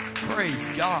 Praise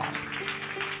God.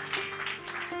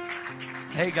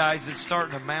 Hey guys, it's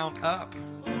starting to mount up.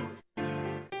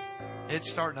 It's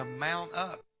starting to mount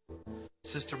up.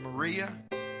 Sister Maria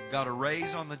got a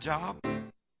raise on the job.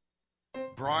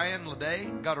 Brian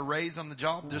Leday got a raise on the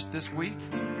job just this week.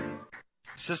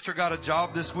 Sister got a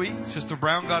job this week. Sister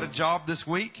Brown got a job this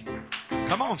week.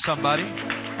 Come on, somebody.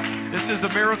 This is the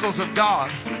miracles of God.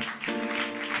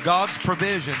 God's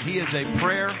provision. He is a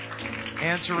prayer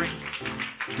answering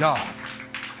God.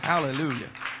 Hallelujah.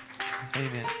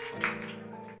 Amen.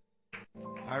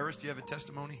 Iris, do you have a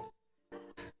testimony?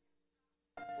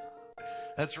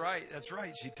 That's right. That's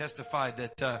right. She testified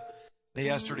that they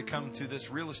asked her to come to this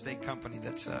real estate company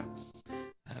that's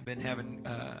been having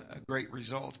a great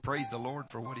results. Praise the Lord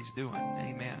for what He's doing.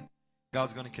 Amen.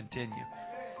 God's going to continue.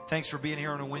 Thanks for being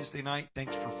here on a Wednesday night.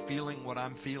 Thanks for feeling what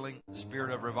I'm feeling, the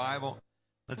spirit of revival.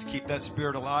 Let's keep that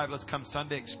spirit alive. Let's come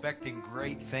Sunday expecting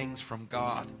great things from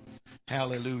God.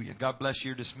 Hallelujah. God bless you.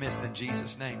 You're dismissed in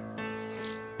Jesus' name.